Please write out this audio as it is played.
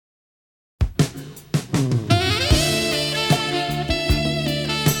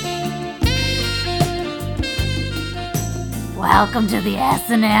Welcome to the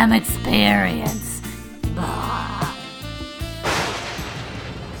S&M experience. Bah.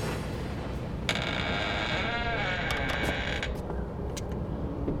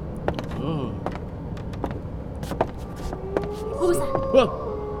 Oh. What was that?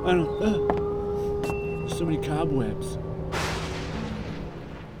 Whoa! I don't. There's so many cobwebs.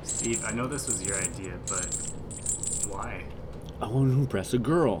 Steve, I know this was your idea, but why? I want to impress a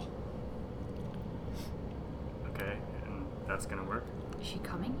girl. Okay, and that's gonna work? Is she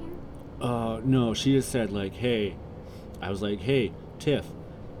coming here? No, she just said, like, hey. I was like, hey, Tiff.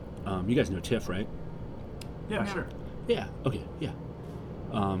 You guys know Tiff, right? Yeah, No. sure. Yeah, okay, yeah.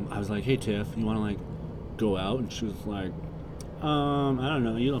 I was like, hey, Tiff, you want to, like, go out? And she was like, I don't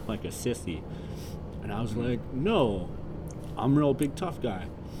know, you look like a sissy. And I was like, no, I'm a real big tough guy.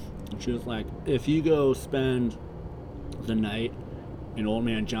 And she was like, if you go spend the night in Old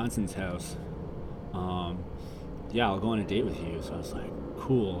Man Johnson's house, yeah, I'll go on a date with you. So I was like,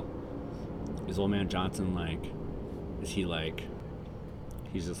 cool. Is Old Man Johnson like, is he like,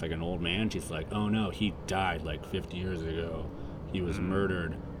 he's just like an old man? She's like, oh no, he died like 50 years ago. He was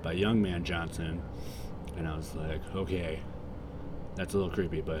murdered by Young Man Johnson. And I was like, okay, that's a little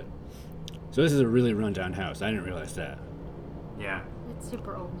creepy, but. So this is a really rundown house. I didn't realize that. Yeah. It's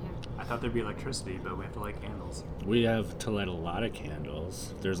super old here. I thought there'd be electricity, but we have to light candles. We have to light a lot of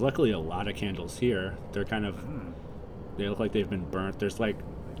candles. There's luckily a lot of candles here. They're kind of, they look like they've been burnt. There's like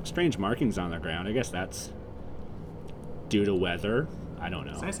strange markings on the ground. I guess that's due to weather. I don't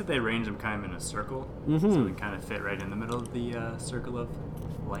know. It's nice that they arrange them kind of in a circle, so they kind of fit right in the middle of the circle of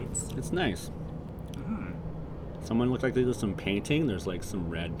lights. It's nice. Someone looked like they did some painting. There's like some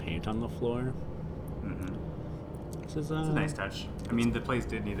red paint on the floor. This is, It's a nice touch. I mean, the place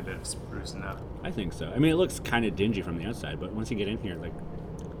did need a bit of sprucing up. I think so. I mean, it looks kind of dingy from the outside, but once you get in here, like,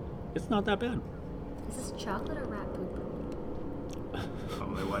 it's not that bad. Is this chocolate or rat poop?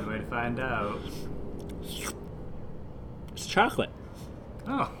 Only one way to find out. It's chocolate.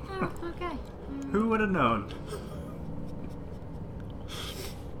 Oh, Oh, okay. who would have known?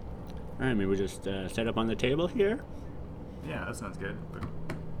 All right, maybe we just set up on the table here. Yeah, that sounds good.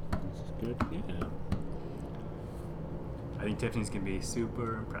 This is good. Yeah. I think Tiffany's gonna be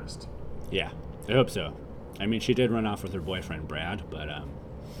super impressed. Yeah, I hope so. I mean, she did run off with her boyfriend Brad, but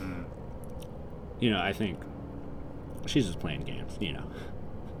you know, I think she's just playing games. You know.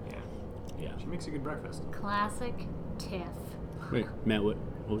 Yeah. Yeah. She makes a good breakfast. Classic Tiff. Wait, Matt, what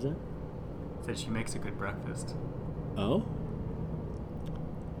was that? Said she makes a good breakfast. Oh.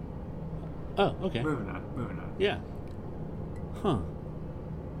 Oh, okay. Moving on. Yeah. Huh.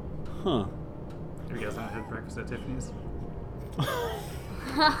 Have you guys not had breakfast at Tiffany's? Oh.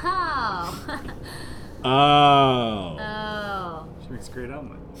 Oh. Oh. She makes a great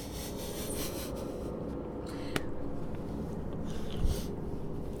omelet.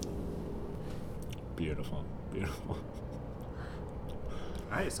 Beautiful.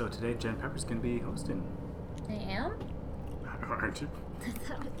 Alright, so today Jen Pepper's gonna be hosting. I am? Aren't you? I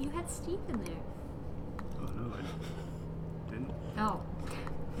thought you had Steve in there. Oh no, I didn't. Oh.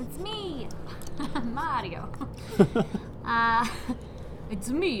 It's me. Mario. It's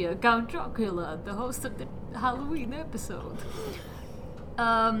me, Count Dracula, the host of the Halloween episode.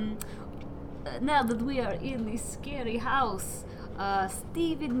 Now that we are in this scary house,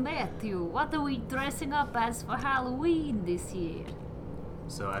 Steve and Matthew, what are we dressing up as for Halloween this year?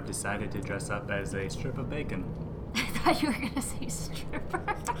 So I've decided to dress up as a strip of bacon. I thought you were gonna say stripper.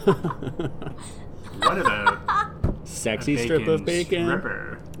 What about Sexy a strip of bacon.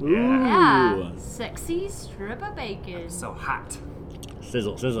 Stripper. Ooh. Yeah, sexy strip of bacon. So hot.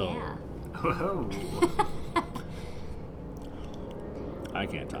 Sizzle. Yeah. Whoa. I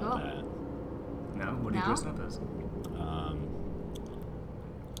can't top Cool. that. No? What are you No? dressing up as?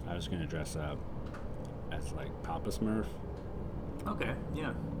 I was gonna dress up as like Papa Smurf, Okay,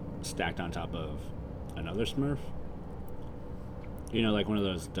 yeah. stacked on top of another Smurf. You know, like one of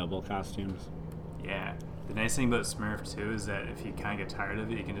those double costumes. Yeah. The nice thing about Smurf, too, is that if you kind of get tired of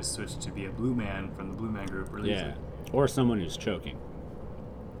it, you can just switch to be a Blue Man from the Blue Man group really Yeah. easy. Or someone who's choking.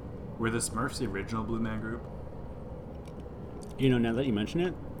 Were the Smurfs the original Blue Man group? You know, now that you mention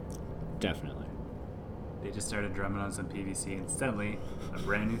it, definitely. They just started drumming on some PVC, and suddenly a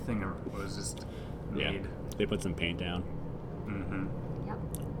brand new thing was just Yeah. made. They put some paint down. Mm-hmm. Yep.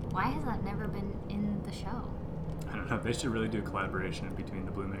 Why has that never been in the show? I don't know. They should really do a collaboration between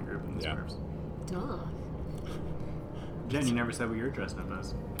the Blue Man group and the Yeah. Smurfs. Duh. Jen, you never said what you were dressed up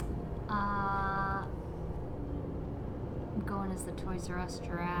as. I'm going as the Toys R Us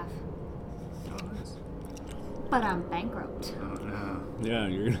giraffe. Oh, nice. but I'm bankrupt. Oh no. Yeah,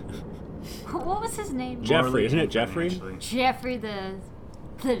 you're gonna... What was his name? Jeffrey, isn't it Jeffrey? Jeffrey the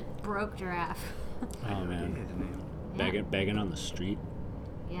broke giraffe. Oh man, begging on the street.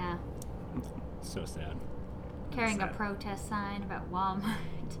 Yeah. So sad. Carrying Sad. a protest sign about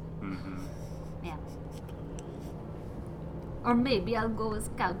Walmart. Mm-hmm. Yeah. Or maybe I'll go as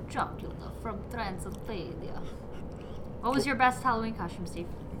Count Chocula from Transylvania. What was your best Halloween costume, Steve?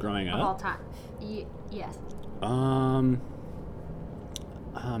 Growing Of all up? time. Yes. Oh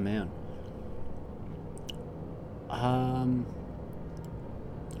man. I'm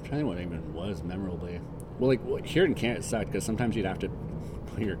trying to think what even was memorably. Well, like here in Canada it sucked because sometimes you'd have to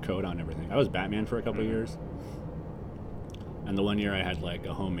put your coat on and everything. I was Batman for a couple of years. And the one year I had like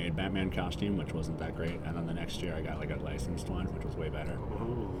a homemade Batman costume, which wasn't that great. And then the next year I got like a licensed one, which was way better.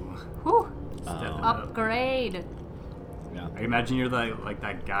 Ooh. Whew. Stepping up. Upgrade. Yeah. I imagine you're like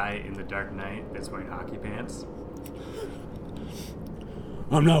that guy in The Dark Knight that's wearing hockey pants.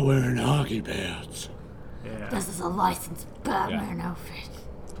 I'm not wearing hockey pants. Yeah. This is a licensed Batman outfit.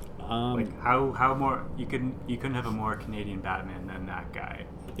 Like how more you couldn't have a more Canadian Batman than that guy.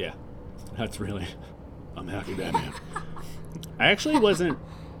 Yeah. That's really... I'm happy Batman. I actually wasn't,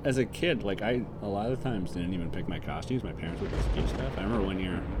 as a kid, like a lot of times didn't even pick my costumes. My parents would just do stuff. I remember one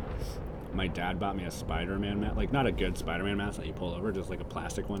year, my dad bought me a Spider-Man mask, like not a good Spider-Man mask that you pull over, just like a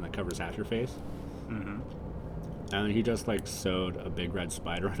plastic one that covers half your face. Mm-hmm. And he just like sewed a big red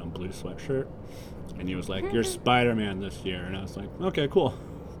spider on a blue sweatshirt. And he was like, "You're Spider-Man this year." And I was like, "Okay, cool."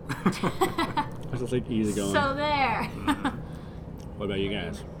 I was just like easygoing. So there. What about you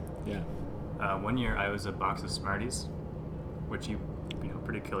guys? Yeah. One year I was a box of Smarties, which you know,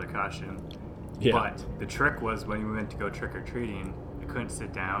 pretty killer costume. Yeah. But the trick was when we went to go trick or treating, I couldn't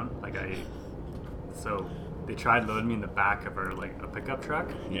sit down. So they tried loading me in the back of a pickup truck.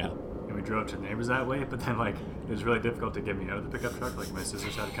 Yeah. And we drove to the neighbors that way, but then it was really difficult to get me out of the pickup truck. Like my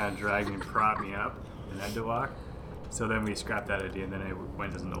sisters had to kind of drag me and prop me up, and I had to walk. So then we scrapped that idea, and then I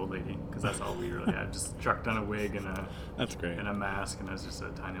went as an old lady because that's all we really had. Just trucked on a wig and That's great. a mask, and I was just a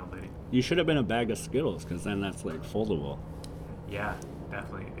tiny old lady. You should have been a bag of Skittles, because then that's like foldable. Yeah,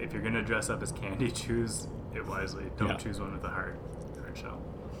 definitely. If you're gonna dress up as candy, choose it wisely. Don't choose one with a hard shell.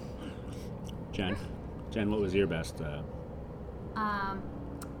 Jen, what was your best?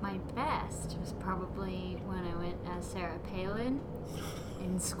 My best was probably when I went as Sarah Palin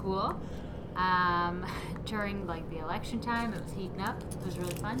in school. During like the election time, it was heating up. It was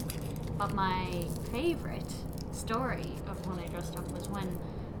really fun. But my favorite story of when I dressed up was when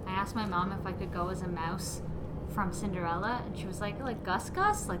I asked my mom if I could go as a mouse from Cinderella, and she was like Gus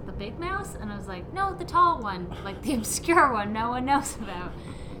Gus, like the big mouse, and I was like, no, the tall one, like the obscure one no one knows about.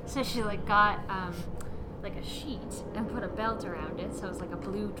 So she like got like a sheet and put a belt around it, so it was like a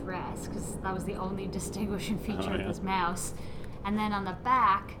blue dress, because that was the only distinguishing feature of this mouse. And then on the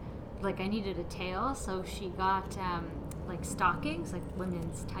back, like I needed a tail, so she got like stockings, like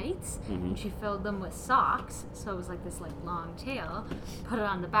women's tights, and she filled them with socks, so it was like this like long tail, put it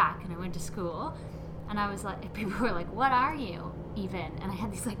on the back, and I went to school, and I was like, people were like, what are you even? And I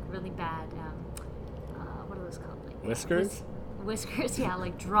had these like really bad what are those called, like Whiskers? Whiskers, yeah,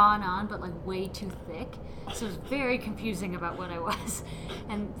 like drawn on, but like way too thick. So it was very confusing about what I was.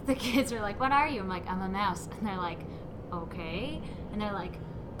 And the kids are like, what are you? I'm like, I'm a mouse. And they're like, okay. And they're like,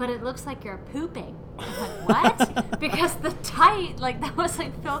 but it looks like you're pooping. I'm like, what? Because the tight, like that was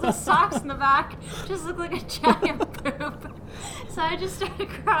like filled with socks in the back, just looked like a giant poop. So I just started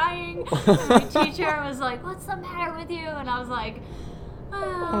crying. And my teacher was like, what's the matter with you? And I was like,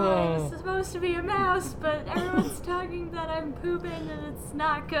 I'm supposed to be a mouse, but everyone's talking that I'm pooping and it's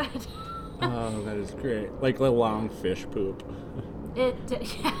not good. Oh, that is great. Like the long fish poop. It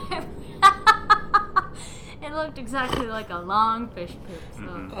looked exactly like a long fish poop, so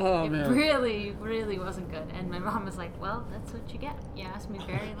it really, really wasn't good. And my mom was like, well, that's what you get. You asked me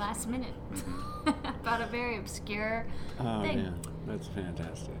very last minute about a very obscure thing. Man, that's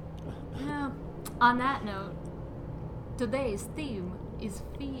fantastic. Yeah. On that note, today's theme is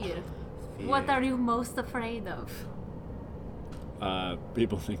fear. What are you most afraid of?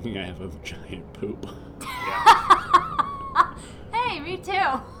 People thinking I have a giant poop. Hey, me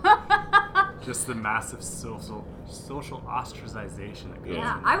too. Just the massive social ostracization that goes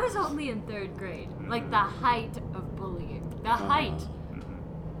Yeah, in. I was only in 3rd grade. Like the height of bullying. The height.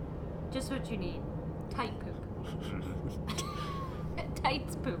 Just what you need. Tight poop.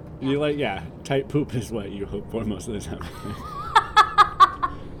 Tight poop. You like, yeah, tight poop is what you hope for most of the time.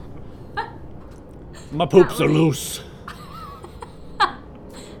 My poops are loose.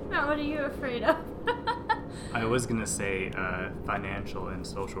 Now, what are you afraid of? I was gonna say financial and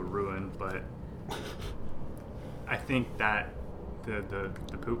social ruin, but I think that the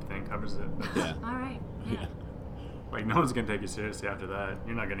poop thing covers it. Yeah. All right. Yeah. Like, no one's going to take you seriously after that.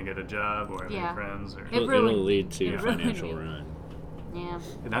 You're not going to get a job or have Yeah. any friends. Or... It It'll ruined lead me. to It ruined financial me. ruin. Yeah,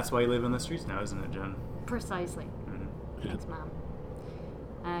 And that's why you live on the streets now, isn't it, Jen? precisely. Mm-hmm. Thanks, Mom.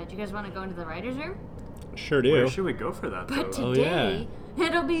 Do you guys want to go into the writer's room? Sure do. Where should we go for that, But though? Oh, today,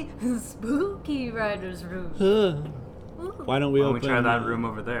 it'll be spooky writer's room. Ooh. Why don't we Why don't open... we try that room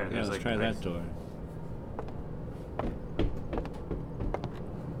over there? Yeah, There's, let's like, try nice- that door.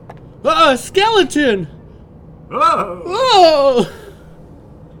 Ah, skeleton! Whoa! Whoa!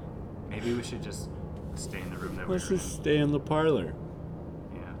 Maybe we should just stay in the room that Let's we're just stay in the parlor. in.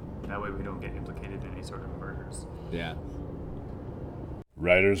 Yeah. That way we don't get implicated in any sort of murders. Yeah.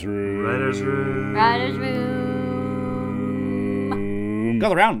 Writer's room. Writer's room. Writer's room.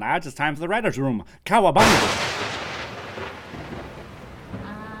 Go around, lads. It's time for the writer's room. Cowabunga!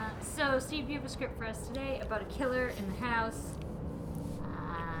 So, Steve, you have a script for us today about a killer in the house.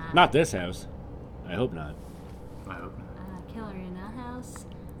 Not this house. I hope not. I hope not. Killer in a house.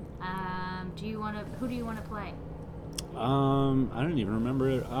 Who do you want to play? I don't even remember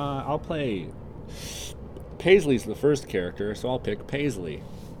it. I'll play... Paisley's the first character, so I'll pick Paisley.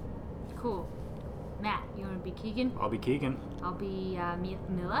 Cool. Matt, you want to be Keegan? I'll be Keegan. I'll be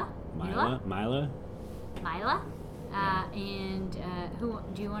Mila. Mila? Mila. And who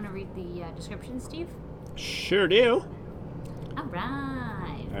do you want to read the description, Steve? Sure do. All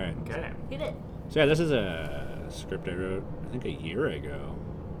right. All right. Okay. Hit it. So yeah, this is a script I wrote, I think, a year ago,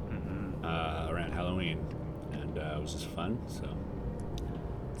 Mm-hmm. around Halloween, and it was just fun. So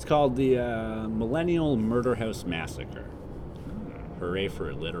it's called the Millenial Murderhouse Massacre. Hooray for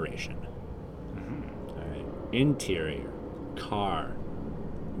alliteration! Mm-hmm. All right. Interior, car,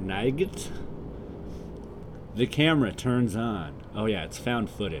 night. The camera turns on. Oh yeah, it's found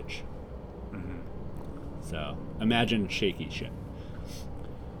footage. Mm-hmm. So imagine shaky shit.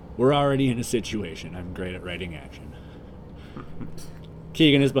 We're already in a situation. I'm great at writing action.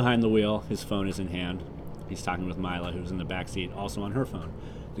 Keegan is behind the wheel. His phone is in hand. He's talking with Mila, who's in the back seat, also on her phone.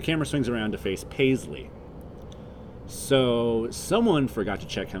 The camera swings around to face Paisley. So someone forgot to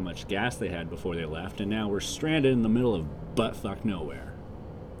check how much gas they had before they left, and now we're stranded in the middle of buttfuck nowhere.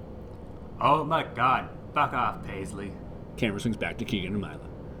 Oh my god. Fuck off, Paisley. Camera swings back to Keegan and Mila.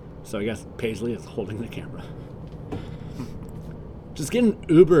 So I guess Paisley is holding the camera. Just get an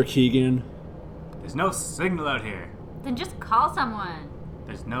Uber, Keegan. There's no signal out here. Then just call someone.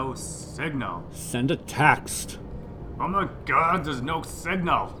 There's no signal. Send a text. Oh my god, there's no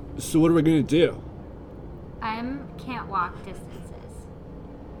signal. So what are we gonna do? Can't walk distances.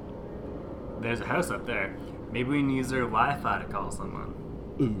 There's a house up there. Maybe we can use their Wi-Fi to call someone.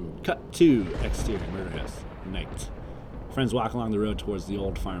 Ooh. Cut to exterior murder house. Night. Friends walk along the road towards the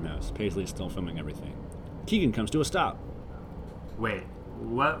old farmhouse. Paisley is still filming everything. Keegan comes to a stop. Wait,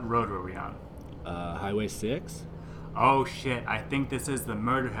 what road were we on? Highway 6? Oh shit, I think this is the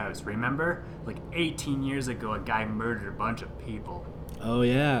murder house. Remember? Like 18 years ago, a guy murdered a bunch of people. Oh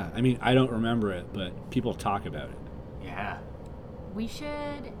yeah. I mean, I don't remember it, but people talk about it. Yeah. We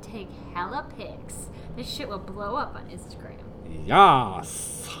should take hella pics. This shit will blow up on Instagram.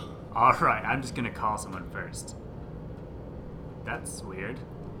 Yas! Alright, I'm just gonna call someone first. That's weird.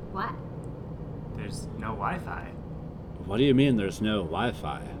 What? There's no Wi-Fi. What do you mean there's no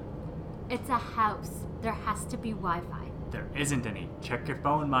Wi-Fi? It's a house. There has to be Wi-Fi. There isn't any. Check your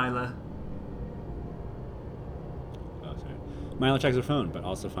phone, Mila. Oh, sorry. Mila checks her phone, but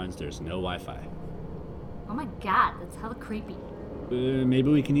also finds there's no Wi-Fi. Oh my god, that's hella creepy. Maybe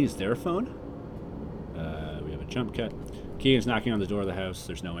we can use their phone? We have a jump cut. Keegan's knocking on the door of the house.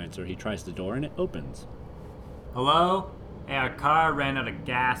 There's no answer. He tries the door and it opens. Hello? Hey, our car ran out of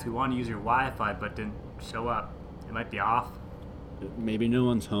gas. We want to use your Wi-Fi, but didn't show up. It might be off. Maybe no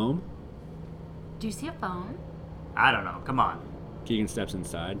one's home? Do you see a phone? I don't know. Come on. Keegan steps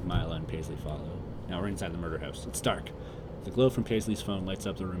inside. Mila and Paisley follow. Now we're inside the murder house. It's dark. The glow from Paisley's phone lights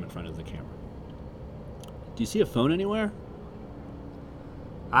up the room in front of the camera. Do you see a phone anywhere?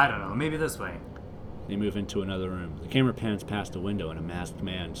 I don't know. Maybe this way. They move into another room. The camera pans past a window and a masked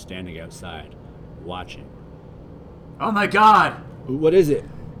man standing outside, watching. Oh my god! What is it?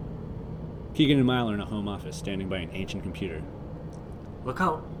 Keegan and Mila are in a home office, standing by an ancient computer. Look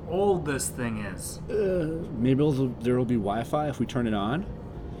how old this thing is. Maybe there will be Wi-Fi if we turn it on?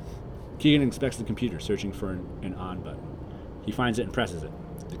 Keegan inspects the computer, searching for an on button. He finds it and presses it.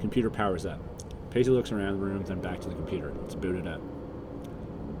 The computer powers up. Paisley looks around the room, then back to the computer. It's booted up.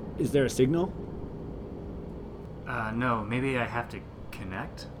 Is there a signal? No. Maybe I have to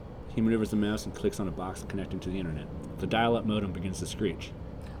connect? He maneuvers the mouse and clicks on a box connecting to the internet. The dial-up modem begins to screech.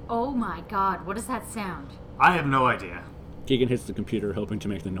 Oh my god, what does that sound? I have no idea. Keegan hits the computer, hoping to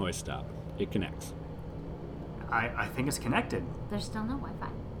make the noise stop. It connects. I think it's connected. There's still no Wi-Fi.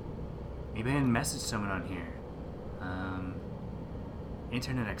 Maybe I didn't message someone on here.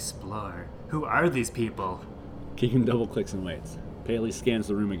 Internet Explorer. Who are these people? Keegan double clicks and waits. Paisley scans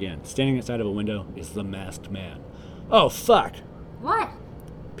the room again. Standing outside of a window is the masked man. Oh, fuck! What?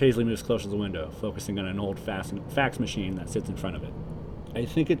 Paisley moves closer to the window, focusing on an old fax machine that sits in front of it. I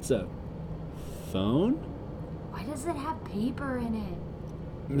think it's a phone? Why does it have paper in it?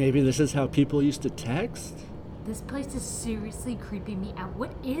 Maybe this is how people used to text? This place is seriously creeping me out.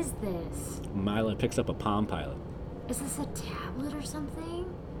 What is this? Mila picks up a Palm Pilot. Is this a tablet or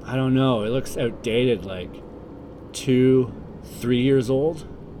something? I don't know. It looks outdated, like 2, 3 years old.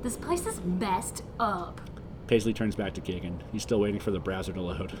 This place is messed up. Paisley turns back to Keegan. He's still waiting for the browser to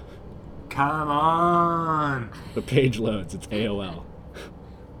load. Come on! The page loads. It's AOL.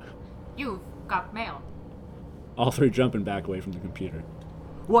 You've got mail. All three jump and back away from the computer.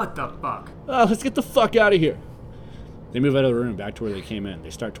 What the fuck? Oh, let's get the fuck out of here. They move out of the room back to where they came in. They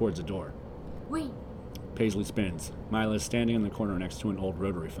start towards the door. Wait, Paisley spins. Mila is standing in the corner next to an old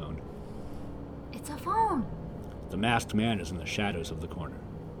rotary phone. it's a phone. The masked man is in the shadows of the corner.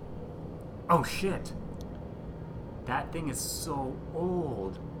 Oh shit. That thing is so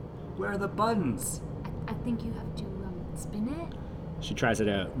old. Where are the buttons? I think you have to spin it. She tries it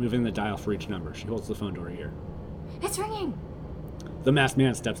out, moving the dial for each number. She holds the phone to her ear. It's ringing. The masked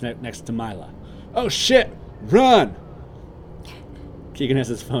man steps next to Mila. Oh shit! Run! Keegan has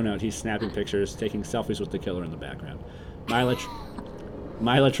his phone out. He's snapping pictures, taking selfies with the killer in the background.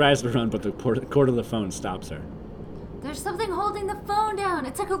 Mila tries to run, but the cord of the phone stops her. There's something holding the phone down.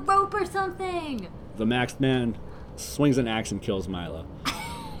 It's like a rope or something. The masked man swings an axe and kills Mila.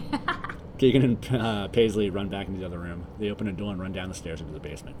 Keegan and Paisley run back into the other room. They open a door and run down the stairs into the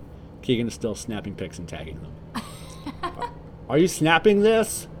basement. Keegan is still snapping pics and tagging them. Are you snapping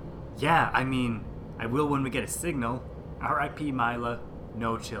this? Yeah, I mean, I will when we get a signal. R.I.P. Mila.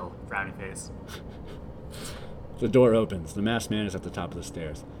 No chill. Frowny face. The door opens. The masked man is at the top of the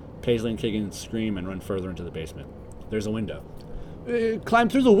stairs. Paisley and Keegan scream and run further into the basement. There's a window. Climb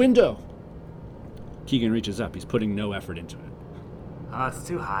through the window! Keegan reaches up. He's putting no effort into it. Oh, it's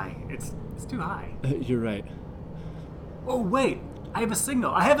too high. It's too high. You're right. Oh, wait. I have a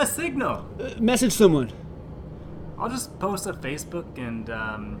signal. I have a signal. Message someone. I'll just post on Facebook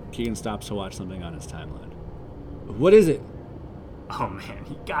and, Keegan stops to watch something on his timeline. What is it? Oh, man.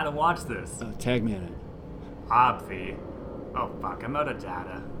 You gotta watch this. Tag man it. Obvi. Oh, fuck. I'm out of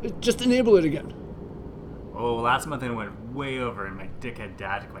data. Just enable it again. Oh, last month I went way over and my dickhead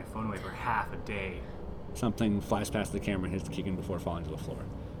dad took my phone away for half a day. Something flies past the camera and hits Keegan before falling to the floor.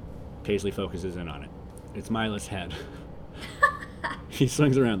 Paisley focuses in on it. It's Mila's head. He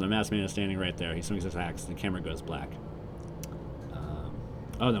swings around. The masked man is standing right there. He swings his axe. The camera goes black.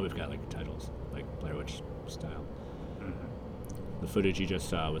 Oh, no, we've got, like, titles, like Blair Witch style. The footage you just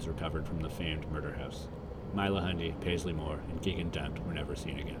saw was recovered from the famed murder house. Mila Hundy, Paisley Moore, and Keegan Dunt were never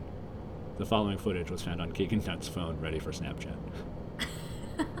seen again. The following footage was found on Keegan Dunt's phone, ready for Snapchat.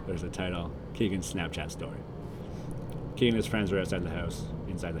 There's a title, Keegan's Snapchat story. Keegan and his friends are outside the house.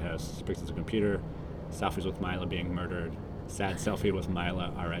 Inside the house, he picks up the computer, selfies with Mila being murdered, sad selfie with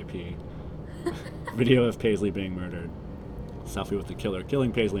Mila, R.I.P., video of Paisley being murdered, selfie with the killer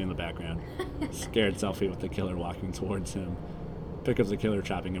killing Paisley in the background, scared selfie with the killer walking towards him, pic of the killer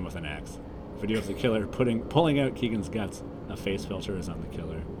chopping him with an axe, video of the killer pulling out Keegan's guts, a face filter is on the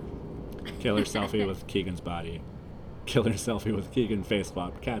killer, killer selfie with Keegan's body, killer selfie with Keegan face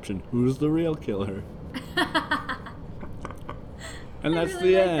swap, caption, "Who's the real killer?" And that's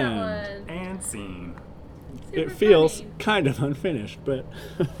really the like end. That one. And scene. It Super feels funny. kind of unfinished, but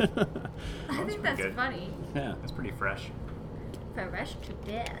I think that's good. funny. yeah. That's pretty fresh. Fresh to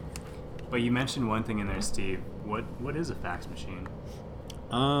death. But you mentioned one thing in there, Steve. What is a fax machine?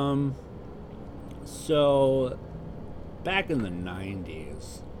 So back in the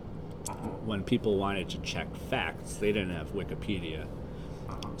 90s, when people wanted to check facts, they didn't have Wikipedia.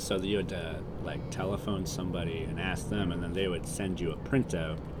 So you had to like telephone somebody and ask them, and then they would send you a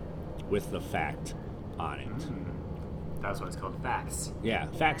printout with the fact on it. That's why it's called fax. Yeah,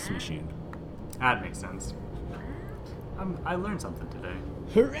 fax machine. That makes sense. I learned something today.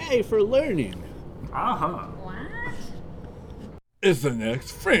 Hooray for learning! Uh-huh. What? It's the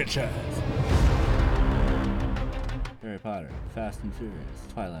next franchise. Harry Potter, Fast and Furious,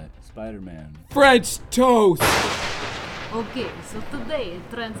 Twilight, Spider-Man. French toast! Okay, so today,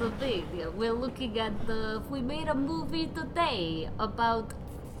 Transylvania, we're looking at we made a movie today about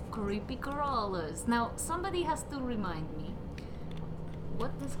creepy crawlers. Now, somebody has to remind me,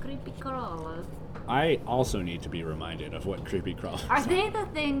 what is creepy crawler? I also need to be reminded of what creepy crawlers Are they the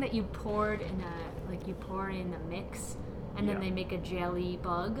thing that you poured in you pour in a mix and then Yeah. they make a jelly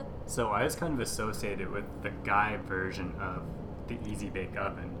bug? So I was kind of associated with the guy version of the Easy Bake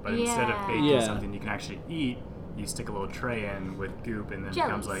Oven, but instead of baking Yeah. something you can actually eat, you stick a little tray in with goop, and then it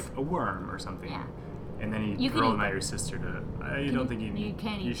becomes Jellies. like a worm or something. Yeah. And then You you can throw eat them at them. your sister to. You You- don't think you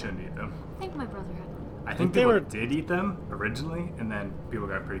can't eat you them. shouldn't eat them. I think my brother had one. I think think they people were- did eat them originally, and then people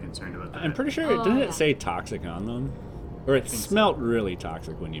got pretty concerned about that. I'm pretty sure, Oh, didn't yeah. it say toxic on them? Or it think so. smelt really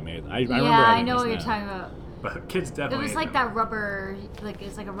toxic when you made them. I remember Yeah, I having know this what you're now. talking about. But kids It definitely. was ate like them. that rubber,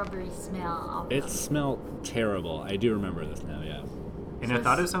 it's like a rubbery smell. Off It them. smelled terrible. I do remember this now, yeah. And So I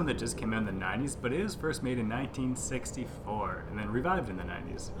thought it it's- was something that just came out in the 90s, but it was first made in 1964 and then revived in the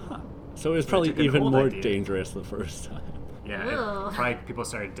 90s. So it was So probably took an even old more idea. dangerous the first time. Yeah, Ugh. probably people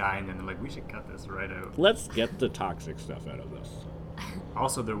started dying and they're like, we should cut this right out. Let's get the toxic stuff out of this.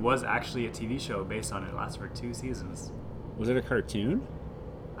 Also, there was actually a TV show based on it. It lasted for 2 seasons. Was it a cartoon?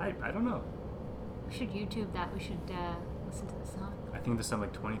 I don't know. We should YouTube that. We should listen to the song. I think there's something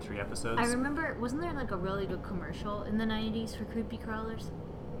like 23 episodes. I remember, wasn't there like a really good commercial in the 90s for creepy crawlers?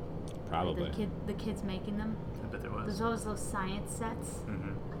 Probably. The kids making them. I bet there was. There's always those science sets.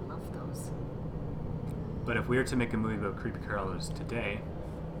 hmm I love those. But if we were to make a movie about creepy crawlers today,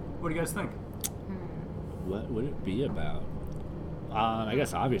 what do you guys think? What would it be about? I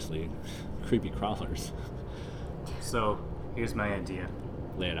guess obviously creepy crawlers. So, here's my idea.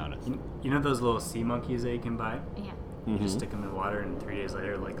 Lay it on us. You know those little sea monkeys that you can buy? Yeah. You Mhm. just stick them in water, and 3 days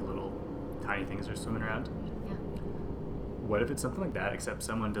later, like little tiny things are swimming around. Yeah. What if it's something like that, except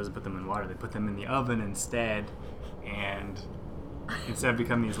someone doesn't put them in water? They put them in the oven instead, and instead of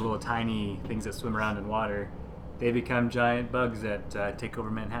becoming these little tiny things that swim around in water, they become giant bugs that take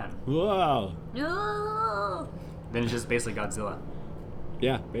over Manhattan. Whoa! No. Then it's just basically Godzilla.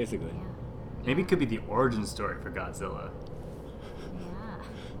 Yeah, basically. Yeah. Maybe it could be the origin story for Godzilla. Yeah.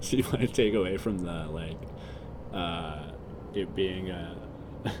 So you want to take away from the it being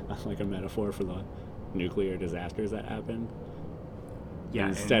like a metaphor for the nuclear disasters that happened? Yeah.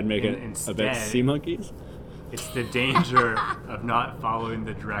 Instead, make it instead, about sea monkeys. It's the danger of not following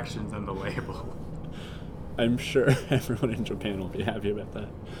the directions on the label. I'm sure everyone in Japan will be happy about that.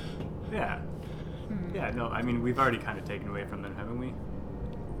 Yeah. Yeah, no, I mean, we've already kind of taken away from them, haven't we?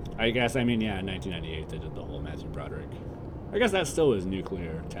 I guess, I mean, yeah, in 1998 they did the whole Matthew Broderick. I guess that still was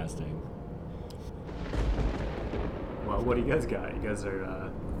nuclear testing. Well, what do you guys got? You guys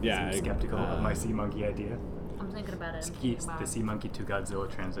are Yeah, seem skeptical of my sea monkey idea. I'm thinking about it. I'm thinking about The it. sea monkey to Godzilla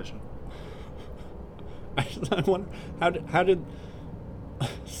transition. I wonder, how did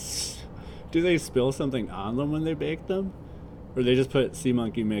do they spill something on them when they bake them? Or they just put sea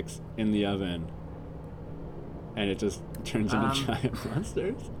monkey mix in the oven and it just turns into giant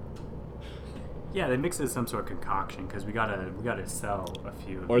monsters? Yeah, they mix it with some sort of concoction because we gotta sell a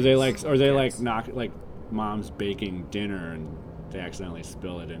few. Of Or they these like kits. knock, like mom's baking dinner and they accidentally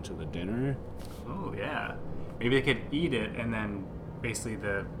spill it into the dinner. Oh yeah, maybe they could eat it and then basically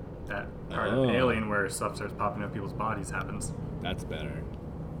that part Oh. of Alien where stuff starts popping up people's bodies happens. That's better.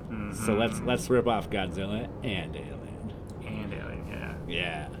 Mhm. So let's rip off Godzilla and Alien. And Alien, yeah.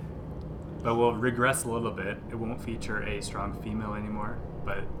 Yeah. But we'll regress a little bit. It won't feature a strong female anymore,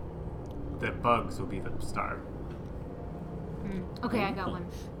 but the bugs will be the star. Okay, I got one.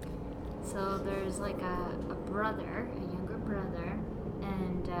 So there's like a brother, a younger brother,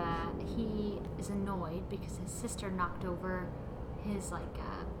 and he is annoyed because his sister knocked over his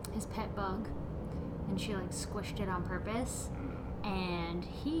his pet bug, and she like squished it on purpose, and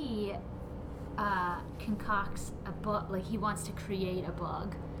he concocts a bug, like he wants to create a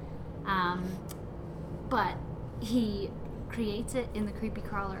bug, but he creates it in the creepy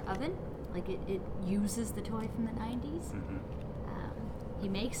crawler oven, like it uses the toy from the 90s. He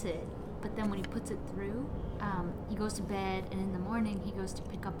makes it, but then when he puts it through, he goes to bed, and in the morning he goes to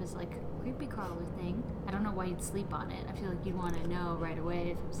pick up his like creepy crawler thing. I don't know why you'd sleep on it. I feel like you'd want to know right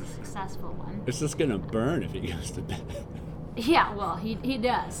away if it was a successful one. It's just gonna burn if he goes to bed. Yeah, well, he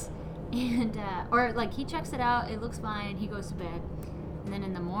does. And, or like he checks it out, it looks fine, he goes to bed. And then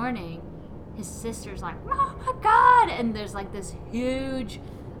in the morning, his sister's like, oh my god! And there's like this huge,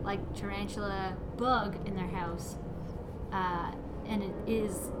 like, tarantula bug in their house. And it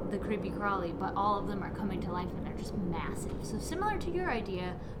is the creepy crawly, but all of them are coming to life and they're just massive. So similar to your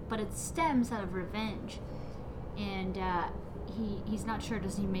idea, but it stems out of revenge. And he's not sure,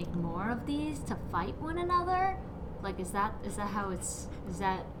 does he make more of these to fight one another? Like, is that how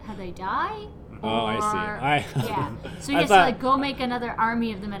they die? Oh, I see. Yeah. So he I has thought- to like go make another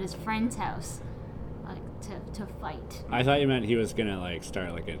army of them at his friend's house, like to to fight. I thought you meant he was gonna like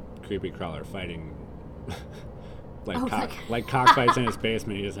start like a creepy crawler fighting, like cockfights in his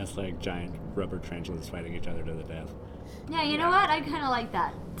basement. He just has like giant rubber tarantulas fighting each other to the death. Yeah, you know what? I kind of like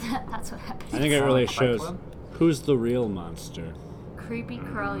that. That's what happens. I think it really Fight shows Club? who's the real monster. Creepy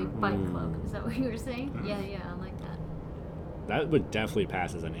crawly fight club. Is that what you were saying? Yeah, I like that. That would definitely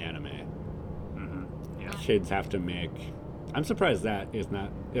pass as an anime. Yeah. Kids have to make. I'm surprised that is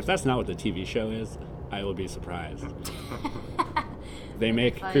not. If that's not what the TV show is, I will be surprised. They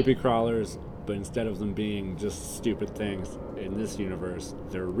make funny. creepy crawlers, but instead of them being just stupid things in this universe,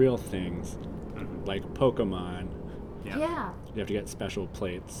 they're real things, like Pokemon. Yeah. You have to get special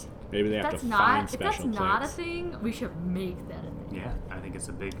plates. Maybe they have to If find that's special not a plates. thing, we should make that a thing. Yeah, I think it's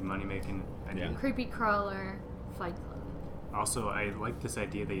a big money-making idea. Yeah. Creepy crawler fight club. Also, I like this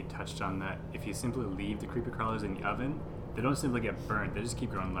idea that you touched on, that if you simply leave the creepy crawlers in the oven, they don't simply get burnt. They just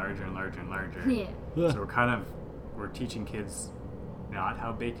keep growing larger and larger and larger. Yeah. So we're teaching kids not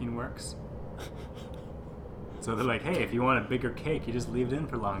how baking works. So they're like, hey, if you want a bigger cake, you just leave it in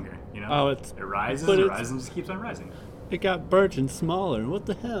for longer. You know? Oh, it rises, and just keeps on rising. It got burnt and smaller. What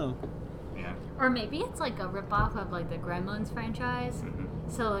the hell? Yeah. Or maybe it's like a ripoff of like the Gremlins franchise.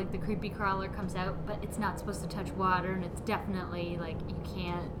 So like the creepy crawler comes out, but it's not supposed to touch water, and it's definitely like you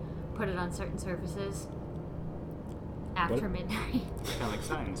can't put it on certain surfaces after What? midnight. Kind of like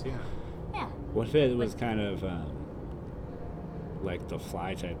science, yeah. Yeah. What if it was kind of like the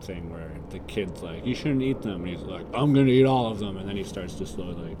Fly type thing where the kid's like, you shouldn't eat them. And he's like, I'm going to eat all of them. And then he starts to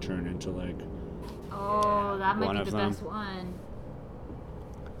slowly like, turn into like... Oh, that might One be of the them. best one.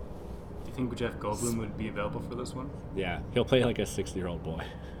 Do you think Jeff Goldblum would be available for this one? Yeah, he'll play like a 60-year-old boy.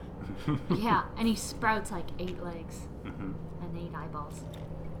 Yeah, and he sprouts like 8 legs Mm-hmm. and 8 eyeballs.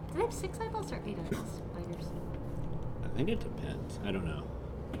 Do they have 6 eyeballs or 8 eyeballs? Spiders. I think it depends. I don't know.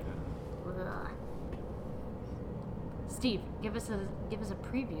 Ugh. Steve, give us a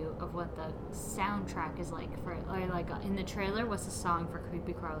preview of what the soundtrack is like for, or like in the trailer. What's the song for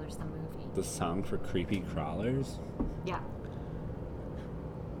Creepy Crawlers the movie? The song for Creepy Crawlers? Yeah.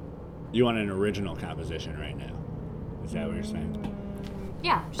 You want an original composition right now? Is that what you're saying?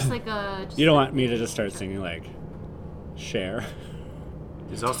 Yeah, just like a. Just You don't like- want me to just start singing like Cher?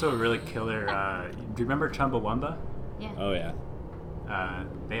 There's also a really killer... do you remember Chumbawamba? Yeah. Oh yeah.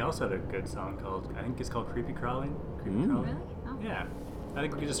 They also had a good song called... I think it's called Creepy Crawling. Creepy Mm. Crawling? Really? Oh. Yeah. I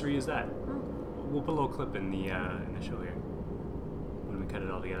think we could just reuse that. Oh. We'll put a little clip in the show here when we cut it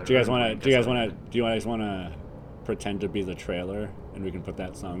all together. Do you guys want to pretend to be the trailer and we can put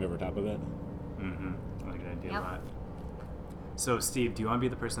that song over top of it? Mm-hmm. I like that idea Yep. a lot. So, Steve, do you want to be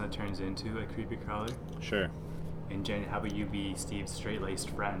the person that turns into a creepy crawler? Sure. And Jen, how about you be Steve's straight-laced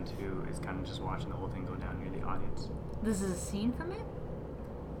friend who is kind of just watching the whole thing go down near the audience? This is a scene from it?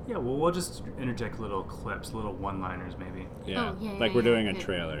 Yeah, well, we'll just interject little clips, little one-liners maybe. Yeah. Oh, yeah, Like yeah, we're yeah, doing a okay.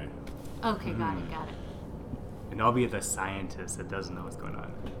 trailer. Okay, got it. And I'll be the scientist that doesn't know what's going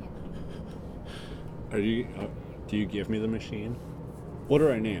on. Yeah. Do you give me the machine? What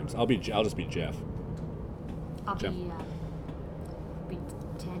are our names? I'll just be Jeff. I'll Jeff. be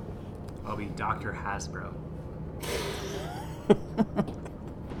Ted. I'll be Dr. Hasbro.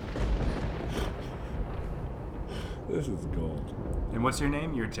 This is gold. And what's your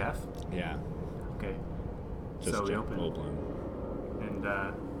name? You're Jeff? Yeah. Okay. Just So we Jeff open. Goldblum. And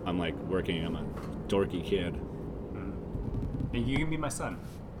I'm like working. I'm a dorky kid. and you can be my son.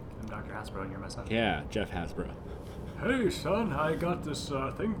 I'm Dr. Hasbro and you're my son. Yeah, Jeff Hasbro. Hey, son, I got this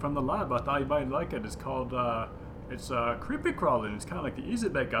thing from the lab. I thought you might like it. It's called, it's creepy crawling. It's kind of like the Easy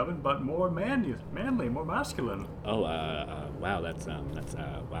Bake Oven, but more manly, more masculine. Oh, wow, that's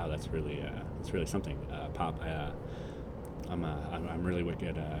really something. Pop, I'm really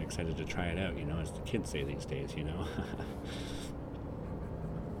wicked excited to try it out. You know, as the kids say these days. You know.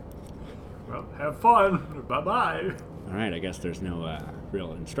 Well, have fun. Bye-bye. All right, I guess there's no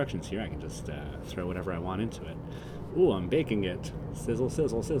real instructions here. I can just throw whatever I want into it. Ooh, I'm baking it. Sizzle,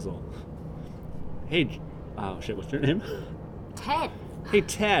 sizzle, sizzle. Hey, oh shit, what's your name? Ted. Hey,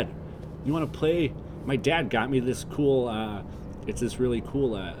 Ted, you want to play? My dad got me this cool, it's this really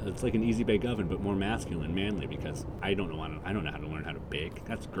cool, it's like an Easy Bake Oven, but more masculine, manly, because I don't know how to learn how to bake.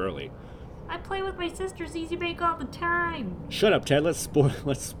 That's girly. I play with my sister's Easy Bake all the time. Shut up, Ted. Let's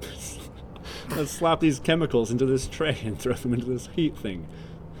slap these chemicals into this tray and throw them into this heat thing.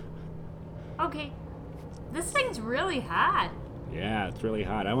 Okay. This thing's really hot. Yeah, it's really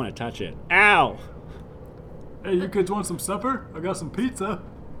hot. I want to touch it. Ow! Hey, you kids want some supper? I got some pizza.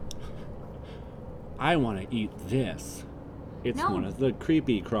 I want to eat this. It's No. one of the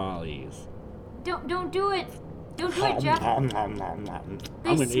creepy crawlies. Don't do it. Don't do it, Jeff. I'm They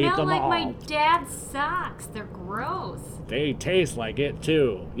gonna eat smell them like all. my dad's socks. They're gross. They taste like it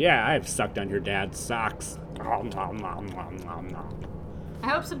too. Yeah, I've sucked on your dad's socks. I hope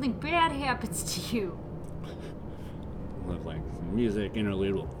something bad happens to you. We'll have like some music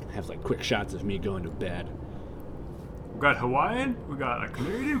interlude. We'll have like quick shots of me going to bed. We got Hawaiian, we got a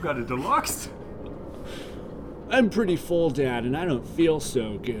Canadian, we got a deluxe. I'm pretty full, Dad, and I don't feel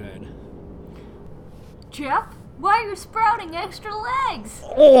so good. Jeff, why are you sprouting extra legs?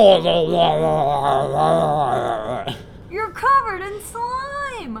 You're covered in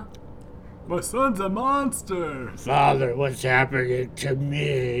slime. My son's a monster. Father, what's happening to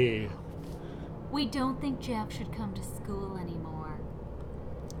me? We don't think Jeff should come to school anymore.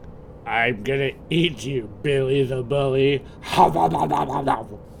 I'm gonna eat you, Billy the Bully.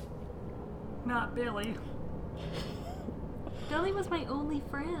 Not Billy. Billy was my only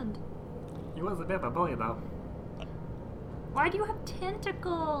friend. He was a bit of a bully though. Why do you have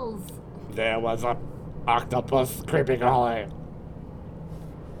tentacles? There was a octopus creeping away.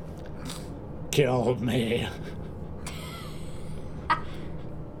 Killed me.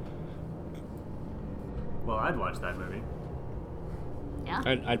 Well, I'd watch that movie. Yeah?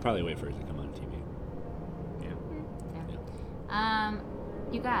 I'd probably wait for it to come on TV. Yeah.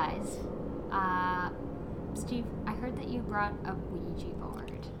 You guys, Steve, I heard that you brought a Ouija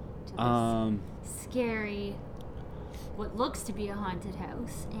board to this scary, what looks to be a haunted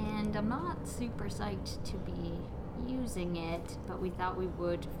house, and I'm not super psyched to be using it, but we thought we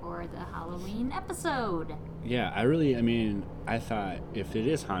would for the Halloween episode. Yeah, I thought if it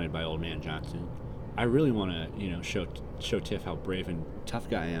is haunted by Old Man Johnson, I really want to, show Tiff how brave and tough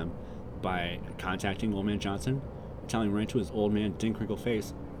guy I am by contacting Old Man Johnson, telling him right to his old man Dinkrinkle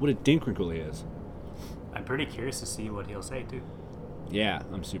face what a Dinkrinkle is. I'm pretty curious to see what he'll say too. Yeah,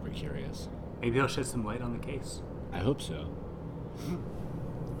 I'm super curious. Maybe he'll shed some light on the case. I hope so.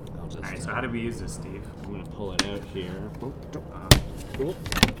 I'll just, Alright, so how do we use this, Steve? I'm gonna pull it out here. So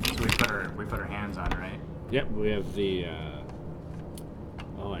we put our hands on it, right? Yep, we have the.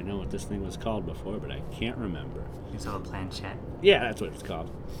 Oh, I know what this thing was called before, but I can't remember. It's a planchette. Yeah, that's what it's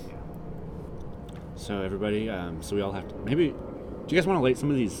called. Yeah. So everybody, so we all have to. Maybe, do you guys want to light some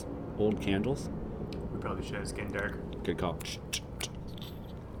of these old candles? We probably should. It's getting dark. Good call.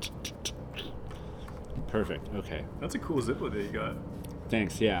 Perfect. Okay. That's a cool Zippo that you got.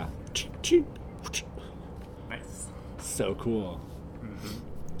 Thanks. Yeah. Nice. So cool.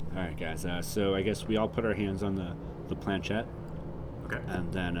 Mm-hmm. All right, guys. So I guess we all put our hands on the planchette, Okay.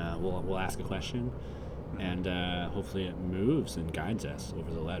 and then we'll ask a question, and hopefully it moves and guides us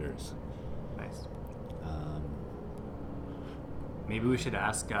over the letters. Nice. Maybe we should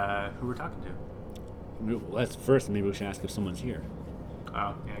ask who we're talking to. Maybe we should ask if someone's here.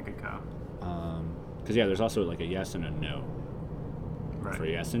 Oh, yeah, good call. Because there's also like a yes and a no Right. for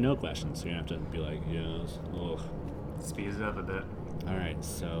yes and no questions. So you have to be like yes. Ugh. Speeds it up a bit. All right.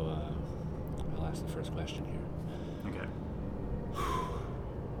 So I'll ask the first question here. Okay.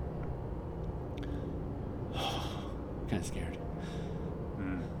 Kind of scared.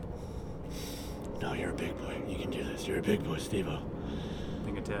 Mm. No, you're a big boy. You can do this. You're a big boy, Steve-O.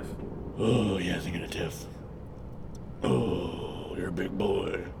 Think of Tiff. Oh, yeah, thinking of Tiff. Oh, you're a big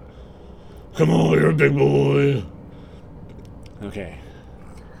boy. Come on, you're a big boy. Okay.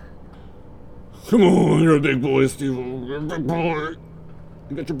 Come on, you're a big boy, Steve-O. You're a big boy.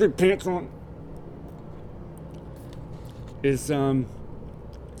 You got your big pants on. Is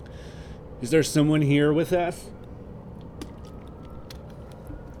there someone here with us?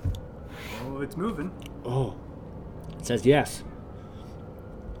 Oh, it's moving. Oh, it says yes.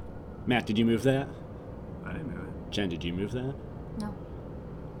 Matt, did you move that? I didn't move it. Jen, did you move that? No.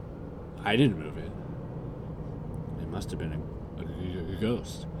 I didn't move it. It must have been a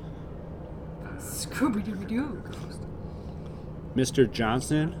ghost. Scooby-Dooby-Doo. Mr.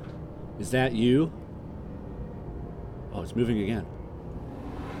 Johnson, is that you? Oh, it's moving again.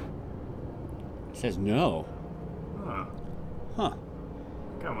 It says no. Huh. Huh.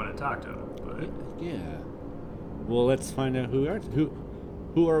 I kind of want to talk to him, but Yeah. Well, let's find out who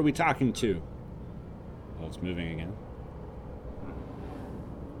are we talking to? Oh, it's moving again.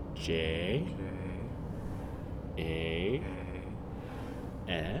 J A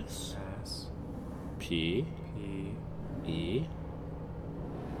S S P P E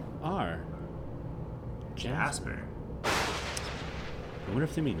R. Jasper. I wonder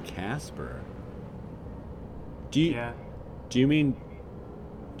if they mean Casper. Do you mean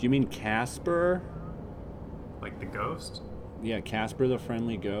Casper? Like the ghost? Yeah, Casper the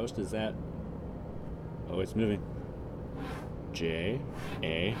Friendly Ghost. Is that? Oh, it's moving. J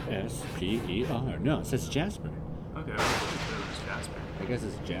A S P E R. No, it says Jasper. it was Jasper. I guess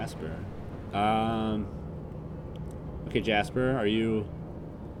it's Jasper. Okay, Jasper, are you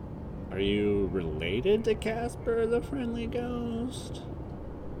related to Casper, the friendly ghost?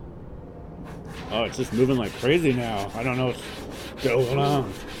 Oh, it's just moving like crazy now. I don't know what's going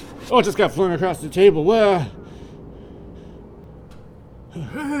on. Oh, it just got flung across the table. Where?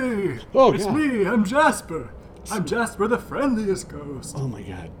 Hey, Oh, it's God. me. I'm Jasper. I'm Jasper, the friendliest ghost. Oh my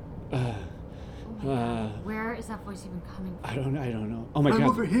God. Where is that voice even coming from? I don't know. Oh my I'm God.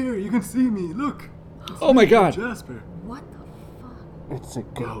 over here. You can see me. Look. It's Oh my me, God. Jasper. What the fuck? It's a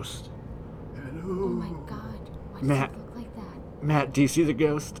ghost. Hello. Oh my god. Why does Matt. it look like that? Matt, do you see the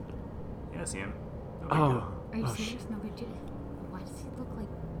ghost? Yeah, I see him. Oh. Are you Oh, serious? No, but why does he look like...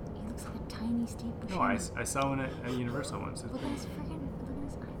 He looks like a tiny Steve Buscemi. No, I saw one at Universal once. It's Look at his friggin... Look at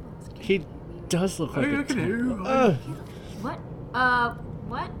his eyeballs. Can He you hear me? does look like Hey, a look at you. What?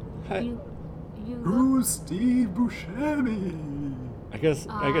 What? Hi. You look... Who's Steve Buscemi? I guess.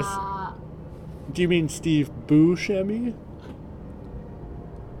 Do you mean Steve Buscemi?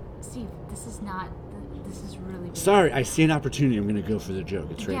 Steve, this is not... This is really weird. Sorry, I see an opportunity. I'm gonna go for the joke.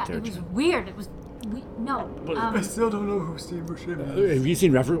 It's right Yeah, there. it was weird. It was... No. I still don't know who Steve Buscemi is. Have you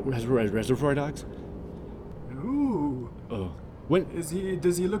seen Reservoir Dogs? Ooh. Oh, when?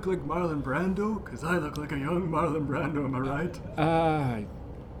 Does he look like Marlon Brando? Cause I look like a young Marlon Brando, am I right?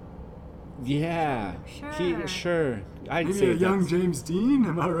 Yeah. Sure. Sure. I'd Maybe say a young that's- James Dean,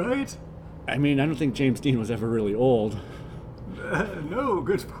 am I right? I mean, I don't think James Dean was ever really old. No,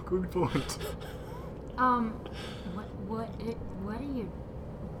 good point.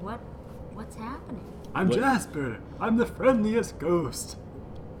 What's happening? I'm What? Jasper. I'm the friendliest ghost.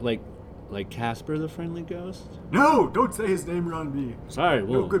 Like Casper the Friendly Ghost? No, don't say his name around me. Sorry,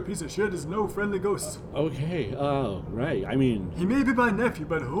 No well. good piece of shit is no friendly ghost. Okay, oh, right. I mean, He may be my nephew,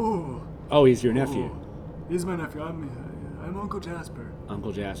 but oh, he's your nephew. He's my nephew. I'm Uncle Jasper.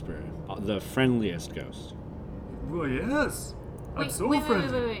 Uncle Jasper. The friendliest ghost. Well, yes. I'm Wait, so wait,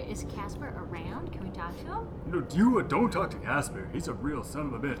 friendly. wait. Is Casper around? Can we talk to him? No, you don't talk to Casper. He's a real son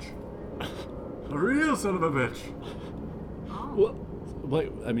of a bitch. A real son of a bitch. Oh. What?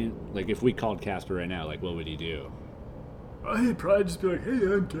 I mean, like, if we called Casper right now, like, what would he do? He'd probably just be like, hey,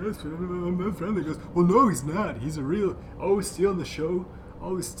 I'm Jasper. I'm a friendly ghost. Well, no, he's not. He's a real, always stealing the show.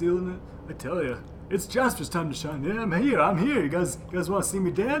 Always stealing it. I tell you. It's Jasper's time to shine. Yeah, I'm here. You guys want to see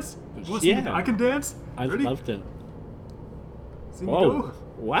me dance? Want to see me? Yeah. I can dance. I'd Ready? love to. See me Oh, go?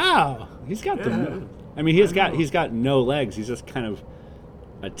 wow! He's got Yeah. the. I mean, he's I got know. no legs. He's just kind of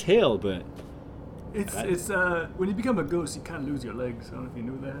a tail, but It's when you become a ghost, you kind of lose your legs. I don't know if you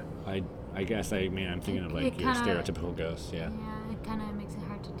knew that. I guess I'm thinking of like It your kinda- stereotypical ghost. Yeah. Yeah, it kind of makes it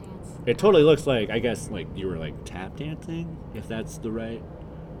hard to dance. It totally looks like, I guess, like you were like tap dancing, if that's the right.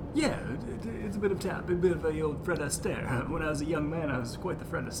 Yeah, it's a bit of tap, a bit of a old Fred Astaire. When I was a young man, I was quite the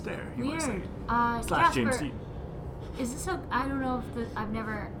Fred Astaire, you might say. Weird. Slash James Jasper, Dean. is this so? I don't know if I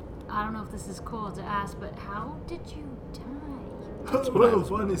don't know if this is cool to ask, but how did you die? what I Well, was-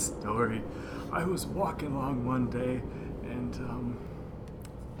 funny story. I was walking along one day, and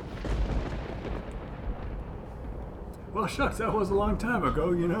well, shucks, that was a long time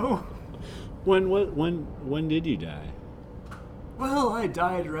ago, you know. When did you die? Well, I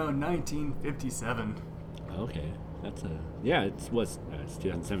died around 1957. Okay, that's it's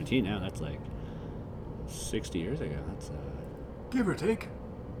 2017 now. That's like 60 years ago. That's Give or take.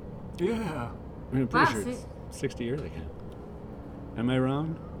 Yeah. I mean, I'm pretty Wow, sure it's 60 years ago. Am I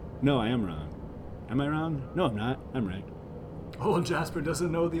wrong? No, I am wrong. Am I wrong? No, I'm not. I'm right. Old Jasper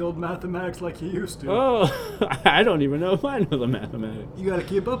doesn't know the old mathematics like he used to. Oh, I don't even know if I know the mathematics. You gotta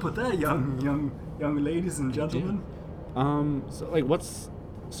keep up with that, young ladies and gentlemen. So like,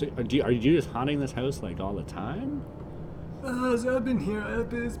 are you just haunting this house like all the time? So I've been here.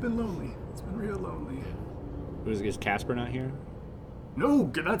 It's been lonely. It's been real lonely. Is Casper not here? No,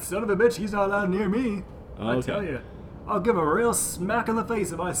 get that son of a bitch. He's not allowed near me. Oh, I okay. tell you, I'll give him a real smack in the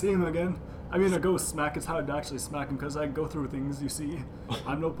face if I see him again. I mean, a ghost smack is how to actually smack him because I go through things. You see,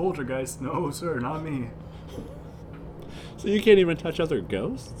 I'm no poltergeist. No, sir, not me. So you can't even touch other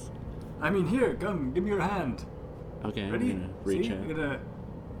ghosts? I mean, here, come, give me your hand. Okay, Ready? I'm gonna reach see? out. You're gonna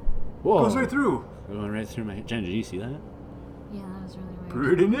Whoa! goes right through. Going right through my hand. Jen, did you see that? Yeah, that was really weird.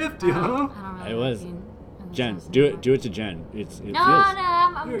 Pretty nifty, I huh? don't really It was. like being in this Jen, house do anymore. it to Jen. It No, feels. no,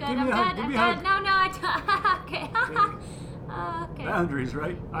 I'm Here, good. give I'm me a hug, good. give I'm me a hug. good. No, I don't. Okay. Okay. Boundaries,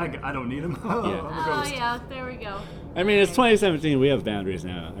 right? I don't need them. I'm a Yeah. Oh ghost. yeah, there we go. I mean, it's 2017. We have boundaries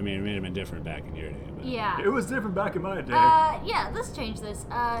now. I mean, it may have been different back in your day. But Yeah. It was different back in my day. Yeah. Let's change this.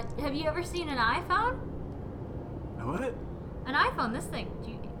 Have you ever seen an iPhone? What? An iPhone. This thing.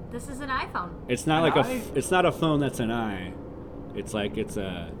 This is an iPhone. It's not An like eye? it's not a phone that's an eye. It's like it's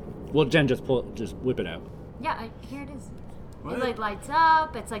a. Well, Jen, just whip it out. Yeah, here it is. What? It like lights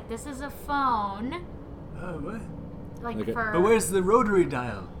up. It's like this is a phone. What? Like a- for. But where's the rotary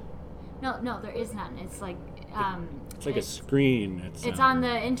dial? No, there is none. It's like It's like a screen. It's on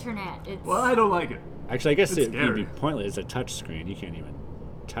the internet. It's Well, I don't like it. Actually, I guess It's it'd scary. be pointless. It's a touch screen. You can't even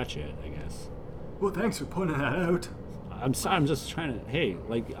touch it, I guess. Well, thanks for pointing that out. I'm sorry. I'm just trying to. Hey,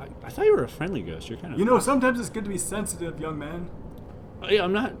 like I thought you were a friendly ghost. You're kind of. You know, sometimes it's good to be sensitive, young man. Yeah,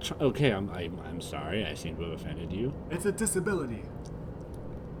 I'm not. Okay, I'm sorry. I seem to have offended you. It's a disability.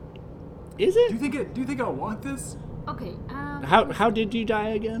 Is Do it? you think I want this? okay. How did you die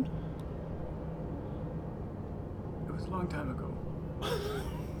again? It was a long time ago.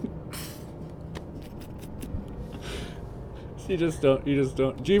 You just don't. Do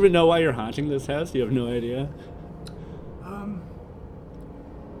you even know why you're haunting this house? You have no idea. I'm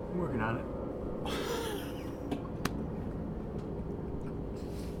working on it.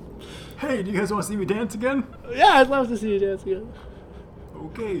 Hey, do you guys want to see me dance again? Yeah, I'd love to see you dance again.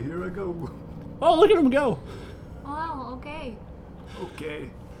 Okay, here I go. Oh, look at him go. Wow. Okay.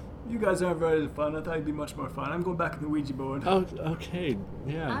 Okay. You guys aren't very fun. I thought it'd be much more fun. I'm going back in the Ouija board. Oh, okay.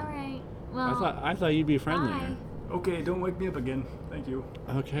 Yeah. All right. Well. I thought you'd be friendlier. Bye. Okay, don't wake me up again. Thank you.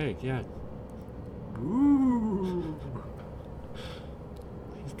 Okay, yeah. Ooh.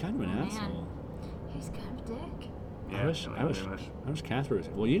 He's kind of an Man. asshole. He's kind of a dick. Yeah, I wish Casper was.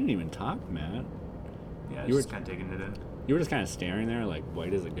 Well, you didn't even talk, Matt. Yeah, You were- just kind of taking it in. You were just kind of staring there, like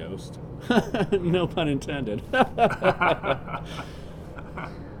white as a ghost. No pun intended.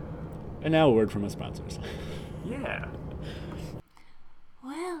 And now a word from our sponsors. Yeah.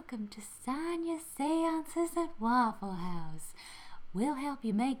 Welcome to Sonia's Seances at Waffle House. We'll help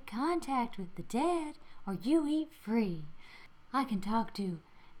you make contact with the dead or you eat free. I can talk to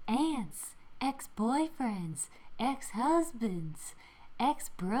aunts, ex-boyfriends, ex-husbands,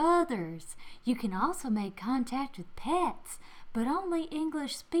 ex-brothers. You can also make contact with pets, but only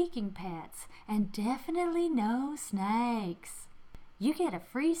English-speaking pets, and definitely no snakes. You get a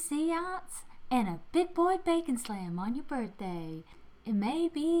free seance and a big boy bacon slam on your birthday. It may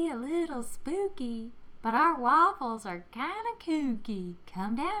be a little spooky, but our waffles are kind of kooky.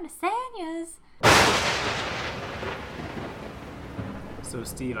 Come down to Sonia's. So,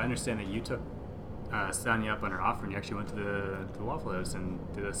 Steve, I understand that you took Sonia up on her offer and you actually went to the Waffle House and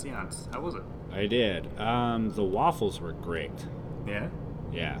did a seance. How was it? I did. The waffles were great. Yeah?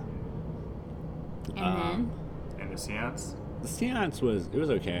 Yeah. And then? And the seance? The seance was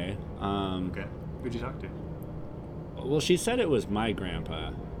okay. Okay. Who'd you talk to? Well, she said it was my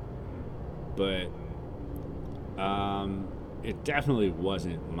grandpa, but it definitely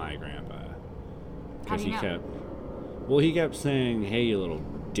wasn't my grandpa. How do you know? He kept saying, "Hey, you little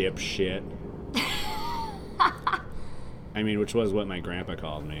dipshit." I mean, which was what my grandpa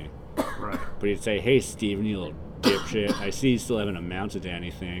called me. Right. But he'd say, "Hey, Steven, you little dipshit. I see you still haven't amounted to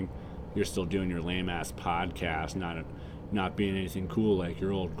anything. You're still doing your lame-ass podcast, not being anything cool like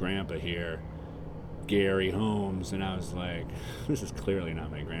your old grandpa here, Gary Holmes." And I was like, this is clearly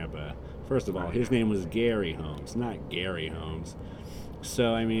not my grandpa. First of all, his name was Gary Holmes, not Gary Holmes.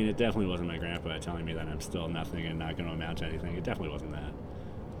 So, I mean, it definitely wasn't my grandpa telling me that I'm still nothing and not going to amount to anything. It definitely wasn't that.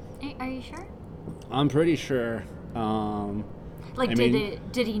 Are you sure? I'm pretty sure.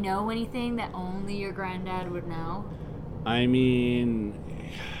 Did he know anything that only your granddad would know? I mean,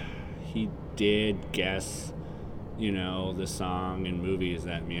 he did guess, the song and movies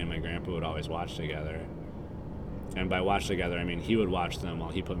that me and my grandpa would always watch together. And by watch together, I mean he would watch them while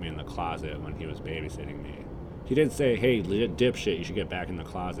he put me in the closet when he was babysitting me. He did say, "Hey, legit dipshit, you should get back in the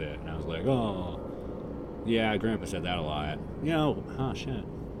closet." And I was like, "Oh, yeah, Grandpa said that a lot." Oh, shit.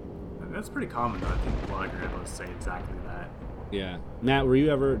 That's pretty common, though. I think a lot of grandpas say exactly that. Yeah. Matt,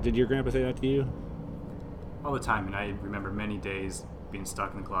 did your grandpa say that to you? All the time, and I remember many days being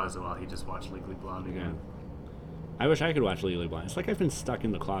stuck in the closet while he just watched Legally Blonde again. I wish I could watch Legally Blonde. It's like I've been stuck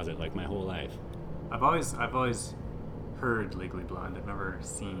in the closet like my whole life. I've always heard Legally Blonde. I've never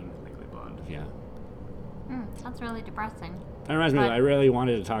seen Legally Blonde. Yeah. Sounds really depressing. That reminds me, I really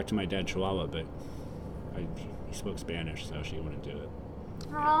wanted to talk to my dead chihuahua, but he spoke Spanish, so she wouldn't do it.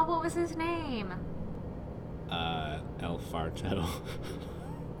 Oh, what was his name? El Farto.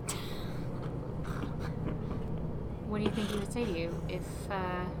 What do you think he would say to you if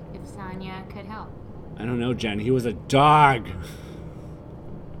Sonia could help? I don't know, Jen. He was a dog.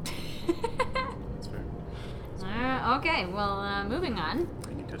 That's fair. Okay, well, moving on. I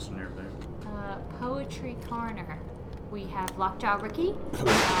think you touched a nerve there. Poetry Corner. We have Lockjaw Ricky.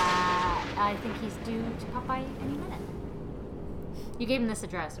 I think he's due to pop by any minute. You gave him this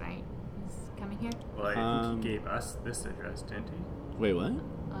address, right? He's coming here? Well, I think he gave us this address, didn't he? Wait, what?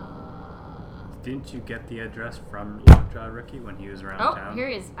 Didn't you get the address from Lockjaw Rookie when he was around town? Oh, here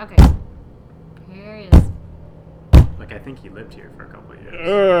he is. Okay. Here he is. Like, I think he lived here for a couple of years.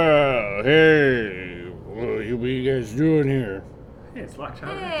 Oh, hey. What you guys doing here? Hey, it's Lockjaw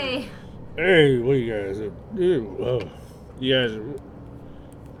Hey. Rookie. Hey, what you guys do? Oh, you guys,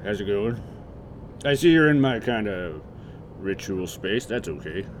 how's it going? I see you're in my kind of ritual space. That's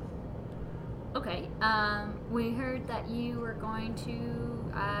okay. Okay. We heard that you were going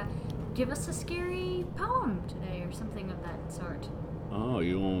to give us a scary poem today or something of that sort. Oh,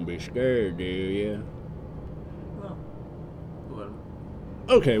 you won't be scared, do you? Well, a little.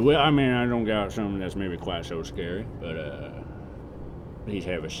 Okay, well, I mean, I don't got something that's maybe quite so scary, but, please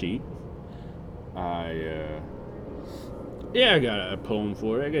have a seat. I got a poem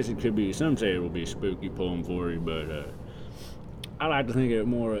for you. I guess it could be, some say it will be a spooky poem for you, but, I like to think of it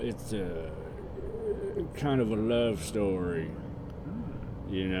more, it's, kind of a love story.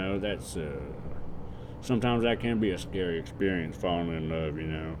 You know, that's, sometimes that can be a scary experience, falling in love, you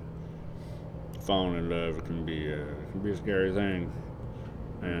know. Falling in love can be a scary thing.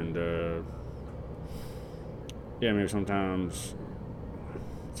 And, yeah, maybe sometimes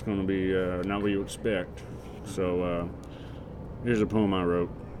it's gonna be, not what you expect. So, here's a poem I wrote.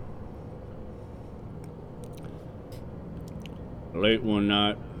 Late one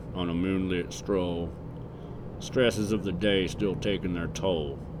night, on a moonlit stroll, stresses of the day still taking their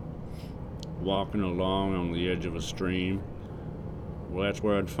toll. Walking along on the edge of a stream, well, that's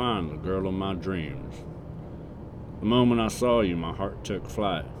where I'd find the girl of my dreams. The moment I saw you, my heart took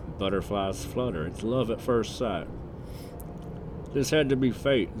flight. Butterflies flutter, it's love at first sight. This had to be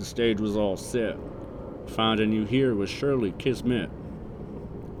fate, the stage was all set. Finding you here was surely kismet.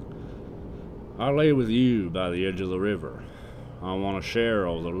 I lay with you by the edge of the river. I want to share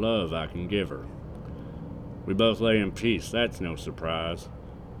all the love I can give her. We both lay in peace, that's no surprise.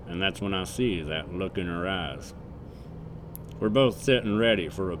 And that's when I see that look in her eyes. We're both sitting ready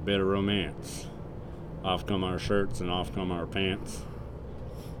for a bit of romance. Off come our shirts and off come our pants.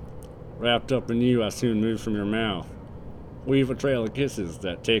 Wrapped up in you, I soon move from your mouth. Weave a trail of kisses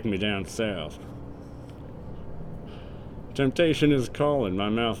that take me down south. Temptation is calling, my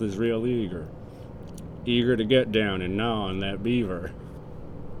mouth is real eager. Eager to get down and gnaw on that beaver.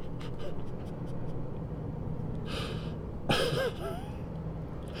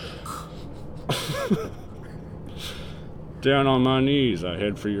 Down on my knees, I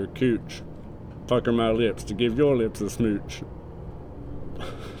head for your cooch. Pucker my lips to give your lips a smooch.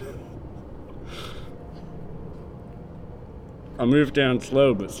 I move down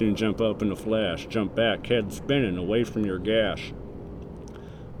slow, but soon jump up in a flash. Jump back, head spinning, away from your gash.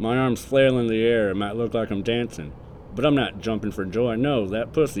 My arms flail in the air, it might look like I'm dancing. But I'm not jumping for joy, no,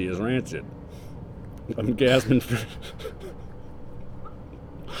 that pussy is rancid. I'm gasping for...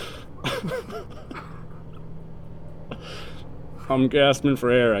 I'm gasping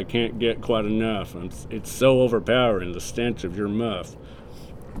for air, I can't get quite enough. It's so overpowering, the stench of your muff.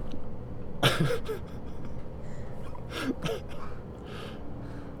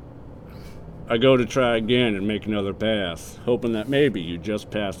 I go to try again and make another pass, hoping that maybe you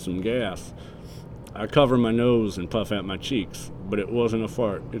just passed some gas. I cover my nose and puff at my cheeks, but it wasn't a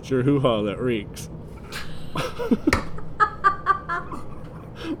fart, it's your hoo-ha that reeks.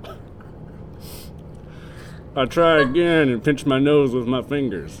 I try again and pinch my nose with my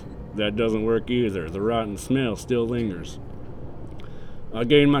fingers. That doesn't work either. The rotten smell still lingers. I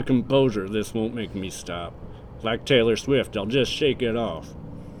gain my composure. This won't make me stop. Like Taylor Swift, I'll just shake it off.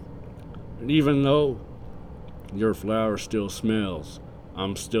 And even though your flower still smells,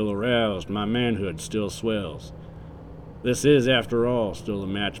 I'm still aroused. My manhood still swells. This is, after all, still a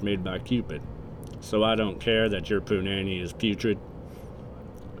match made by Cupid. So I don't care that your punani is putrid.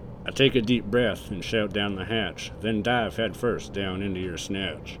 I take a deep breath and shout down the hatch, then dive headfirst down into your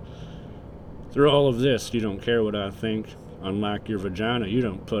snatch. Through all of this, you don't care what I think. Unlike your vagina, you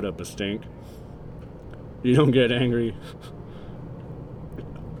don't put up a stink. You don't get angry.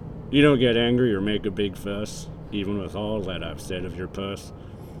 You don't get angry or make a big fuss, even with all that I've said of your puss.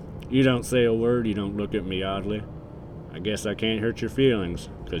 You don't say a word, you don't look at me oddly. I guess I can't hurt your feelings,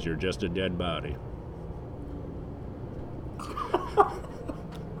 'cause you're just a dead body.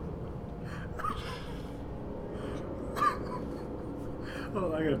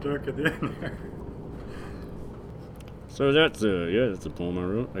 Oh, I got dark at the end there. So that's a poem I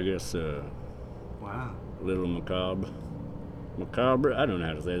wrote. I guess, Wow. a little macabre. Macabre? I don't know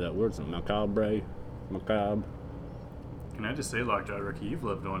how to say that word. Something macabre? Macabre? Can I just say, Lockjaw Rookie, you've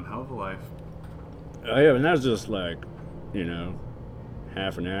lived one hell of a life. Oh, yeah, and that's just like, you know,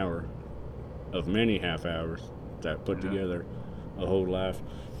 half an hour of many half hours that put together a whole life.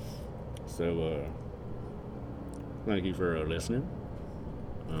 So, thank you for listening.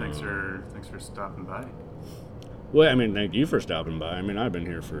 Thanks for stopping by. Well, I mean, thank you for stopping by. I mean, I've been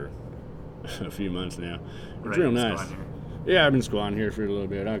here for a few months now. It's real nice. Yeah, I've been squatting here for a little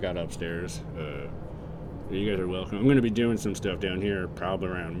bit. I got upstairs. You guys are welcome. I'm going to be doing some stuff down here probably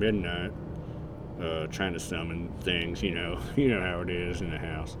around midnight, trying to summon things, you know how it is in the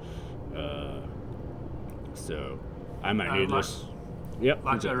house. So I might need this. Yep.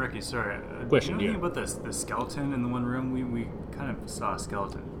 Lockjaw Ricky, sorry. Question, you know anything about the skeleton in the one room? We kind of saw a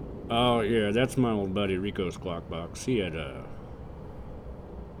skeleton. Oh yeah, that's my old buddy Rico Squawk Box. He had a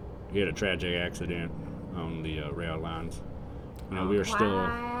tragic accident on the rail lines. You know, we were still.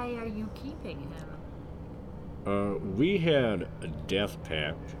 Why are you keeping him? We had a death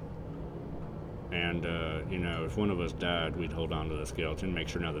pact, and if one of us died, we'd hold on to the skeleton, make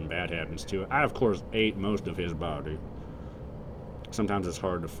sure nothing bad happens to it. I, of course, ate most of his body. Sometimes it's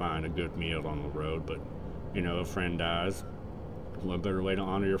hard to find a good meal on the road, but a friend dies. What better way to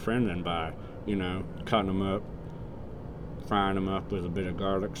honor your friend than by, cutting them up, frying them up with a bit of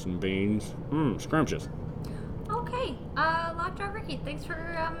garlic, some beans. Scrumptious. Okay, Lockjaw Ricky, thanks for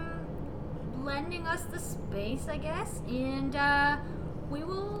lending us the space, I guess, and we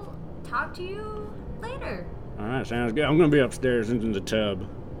will talk to you later. All right, sounds good. I'm gonna be upstairs in the tub.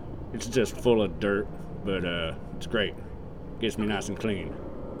 It's just full of dirt, but it's great. Gets me nice and clean.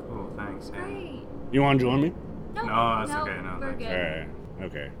 Cool, thanks. Great. You want to join me? No, that's okay. No, we're thanks. good. All right.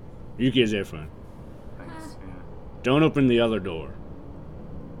 Okay. You kids have fun. Thanks. Yeah. Don't open the other door.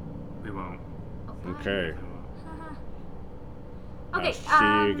 We won't. Okay. Okay.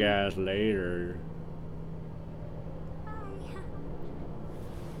 I'll see you guys later. Bye.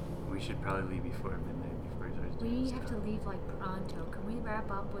 We should probably leave before midnight before he starts doing We stuff. have to leave like pronto. Can we wrap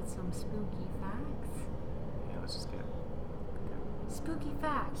up with some spooky facts? Yeah, let's just get. Spooky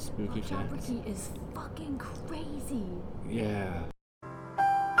facts. Spooky Lockjaw facts. Ricky is fucking crazy. Yeah.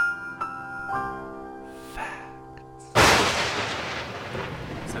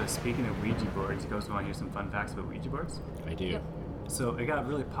 So speaking of Ouija boards, you guys want to hear some fun facts about Ouija boards? I do. Yep. So it got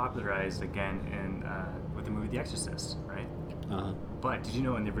really popularized again with the movie The Exorcist, right? Uh-huh. But did you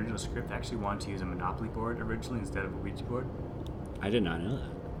know in the original script they actually wanted to use a Monopoly board originally instead of a Ouija board? I did not know that.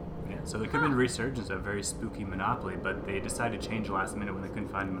 Yeah, so there could have been a resurgence of very spooky Monopoly, but they decided to change last minute when they couldn't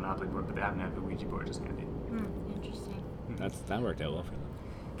find a Monopoly board, but they happen to have the Ouija board just handy. Interesting. That worked out well for them.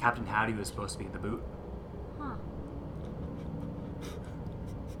 Captain Howdy was supposed to be at the boot.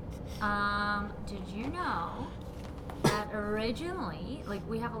 Huh. Did you know that originally, like,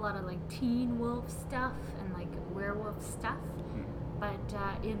 we have a lot of like teen wolf stuff and like werewolf stuff, but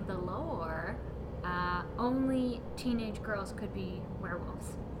in the lore, only teenage girls could be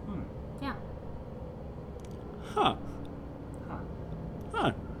werewolves. Yeah. Huh.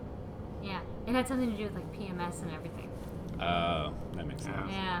 Yeah. It had something to do with like PMS and everything. That makes sense.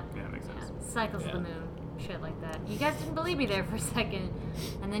 Yeah. Yeah, that makes sense. Cycles of the moon. Shit like that. You guys didn't believe me there for a second.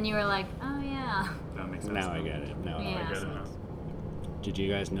 And then you were like, oh yeah. That makes sense. Now I get it. Now Yeah. I get it. Did you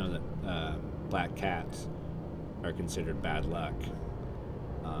guys know that black cats are considered bad luck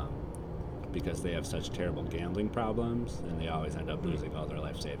because they have such terrible gambling problems and they always end up losing all their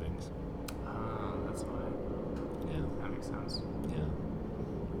life savings? That's fine. Yeah. That makes sense. Yeah.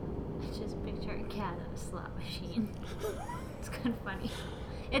 I just picture a cat at a slot machine. It's kind of funny.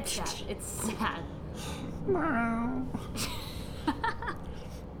 It's sad. It's sad.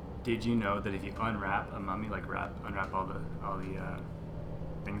 Did you know that if you unwrap a mummy, like unwrap all the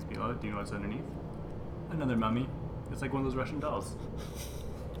things below it, do you know what's underneath? Another mummy. It's like one of those Russian dolls.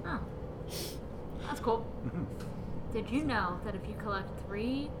 Oh. That's cool. Did you know that if you collect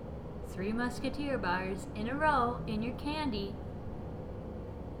three Musketeer bars in a row in your candy,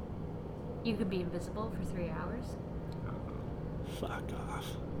 you could be invisible for 3 hours? Fuck off.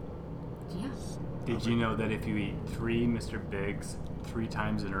 Yeah. Did you know that if you eat 3 Mr. Bigs 3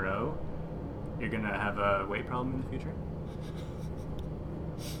 times in a row, you're gonna have a weight problem in the future?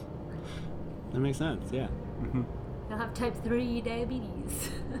 That makes sense, yeah. You'll have type 3 diabetes.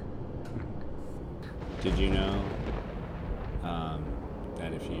 Did you know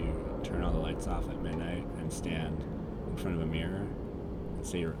that if you turn all the lights off at midnight and stand in front of a mirror and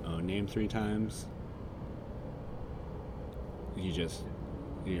say your own name 3 times,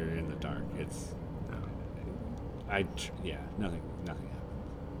 you're in the dark. It's nothing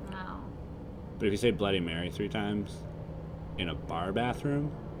happens. No. But if you say Bloody Mary 3 times in a bar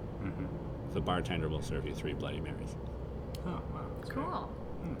bathroom, the bartender will serve you 3 Bloody Marys. Oh, wow. That's Cool.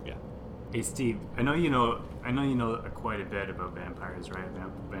 Yeah. Hey Steve, I know you know quite a bit about vampires, right?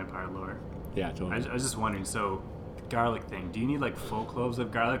 Vampire lore. Yeah, totally. I was just wondering. So, garlic thing. Do you need like full cloves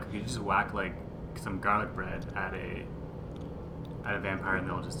of garlic, or can you just whack like some garlic bread at a vampire and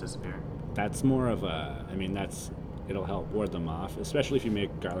they'll just disappear? That's more of a. I mean, it'll help ward them off, especially if you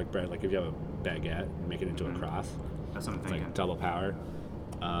make garlic bread. Like if you have a baguette and make it into a cross. That's what I'm It's thinking. like double power.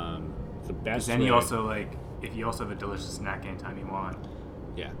 The best. Then way, you also if you also have a delicious snack anytime you want.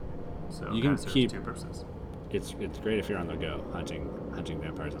 Yeah. So You it can kinda serves keep- two purposes. It's great if you're on the go hunting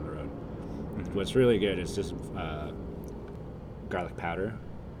vampires on the road. Mhm. What's really good is just garlic powder,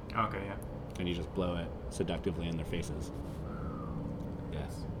 Okay, yeah. and you just blow it seductively in their faces.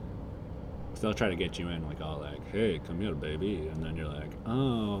 Yes. So they'll try to get you in, like all like, "Hey, come here, baby," and then you're like,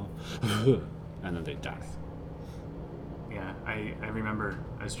 "Oh," and then they die. Yeah, I remember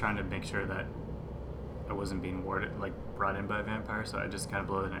I was trying to make sure that I wasn't being brought in by a vampire, so I just kind of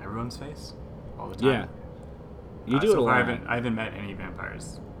blow it in everyone's face all the time. Yeah. You do it so a far lot. I haven't met any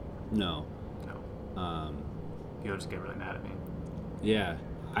vampires. No. No. People just get really mad at me. Yeah.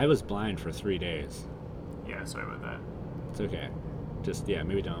 I was blind for 3 days. Yeah, sorry about that. It's okay. Just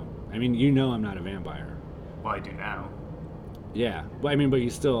maybe don't. I mean, I'm not a vampire. Well, I do now. Yeah. But I mean, but you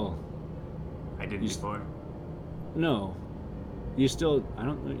still. I didn't You before. No. You still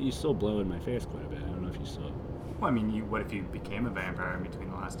blow in my face quite a bit. I don't know if you still. Well, I mean, what if you became a vampire in between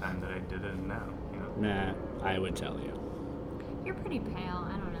the last time that I did it and now? You know. Matt, I would tell you. You're pretty pale.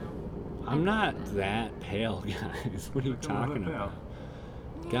 I don't know. I'm not that pale, guys. What are you talking about?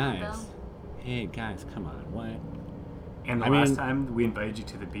 Yeah, Guys. Bill. Hey, guys, come on. What? And the I last mean- time we invited you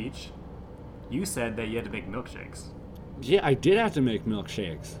to the beach, you said that you had to make milkshakes. Yeah, I did have to make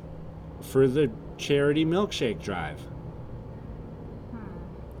milkshakes for the charity milkshake drive.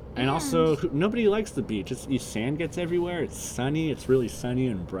 And also, nobody likes the beach. Sand gets everywhere. It's sunny. It's really sunny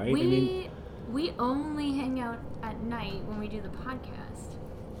and bright. We only hang out at night when we do the podcast.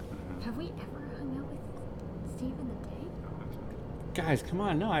 Have we ever hung out with Steve in the day? guys, come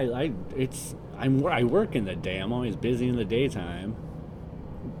on. No, I work in the day. I'm always busy in the daytime.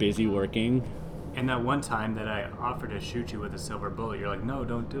 Busy working. And that one time that I offered to shoot you with a silver bullet, you're like, no,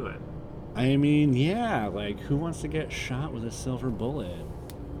 don't do it. I mean, yeah, like, who wants to get shot with a silver bullet?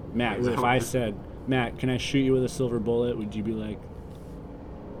 Matt, if I said, Matt, can I shoot you with a silver bullet? Would you be like...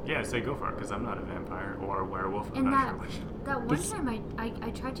 Yeah, say go for it, because I'm not a vampire or a werewolf. I'm And not sure which. that one time I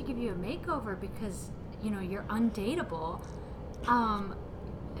tried to give you a makeover because, you're undateable.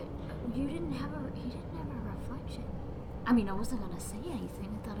 He didn't have a reflection. I mean, I wasn't going to say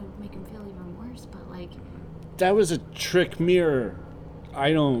anything. I thought it would make him feel even worse, but That was a trick mirror.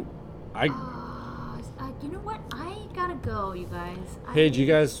 you know what? I gotta go, you guys. Hey, do you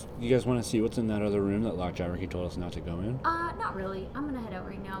guys want to see what's in that other room that Lock Jabberkey told us not to go in? Not really. I'm gonna head out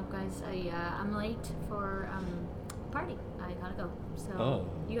right now, guys. I'm late for party. I gotta go. So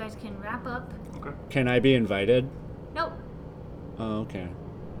you guys can wrap up. Okay. Can I be invited? Nope. Oh, okay.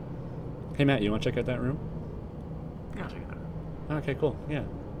 Hey, Matt, you want to check out that room? Yeah, I'll check it out. Okay, cool. Yeah.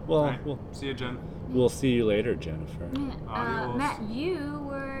 Well, All right. See you, Jen. we'll see you later, Jennifer. Adios. Matt, you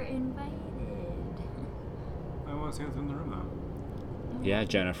were invited. I want to see what's in the room, though. Yeah,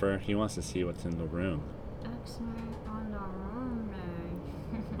 Jennifer. He wants to see what's in the room. X-Men on the room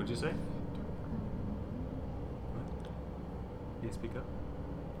day. What'd you say? Can you speak up?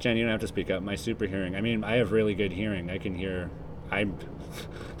 Jen, you don't have to speak up. My super hearing. I mean, I have really good hearing. I can hear.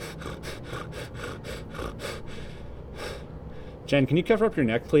 Jen, can you cover up your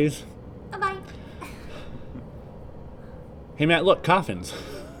neck, please? Bye-bye. Hey, Matt, look, coffins.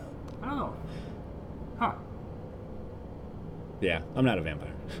 Oh. Huh. Yeah, I'm not a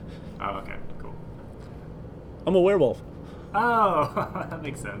vampire. Oh, okay. Cool. I'm a werewolf. Oh, that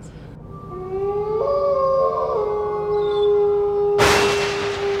makes sense.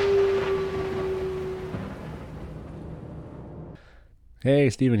 Hey,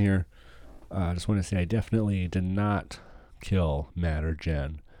 Steven here. I just want to say I definitely did not kill Matt or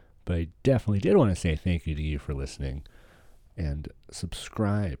Jen, but I definitely did want to say thank you to you for listening. And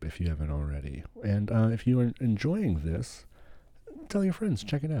subscribe if you haven't already. And if you are enjoying this, tell your friends,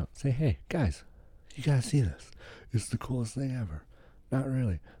 check it out. Say, hey, guys, you gotta see this. It's the coolest thing ever. Not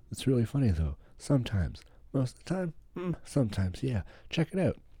really. It's really funny, though. Sometimes. Most of the time, sometimes, yeah. Check it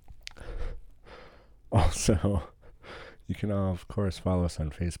out. Also, you can, of course, follow us on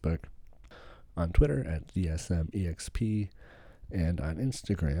Facebook, on Twitter at VSMEXP, and on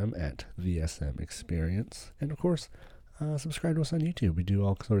Instagram at VSMExperience. And, of course, subscribe to us on YouTube. We do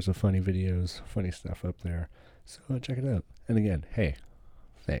all sorts of funny videos, funny stuff up there. So check it out. And again, hey,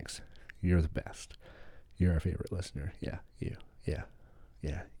 thanks. You're the best. You're our favorite listener. Yeah, you. Yeah,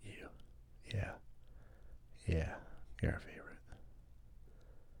 you. Yeah. Yeah, you're our favorite.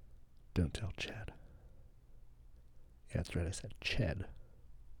 Don't tell Chad. Yeah, that's right, I said Chad.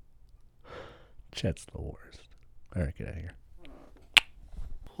 Chad's the worst. Alright, get out of here.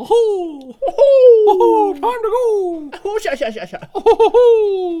 Oh, oh, time to go. Oh, sha.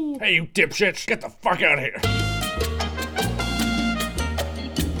 Oh, hey, you dipshits, get the fuck out of here.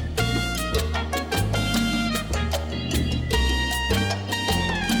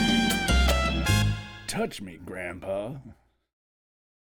 Touch me, Grandpa.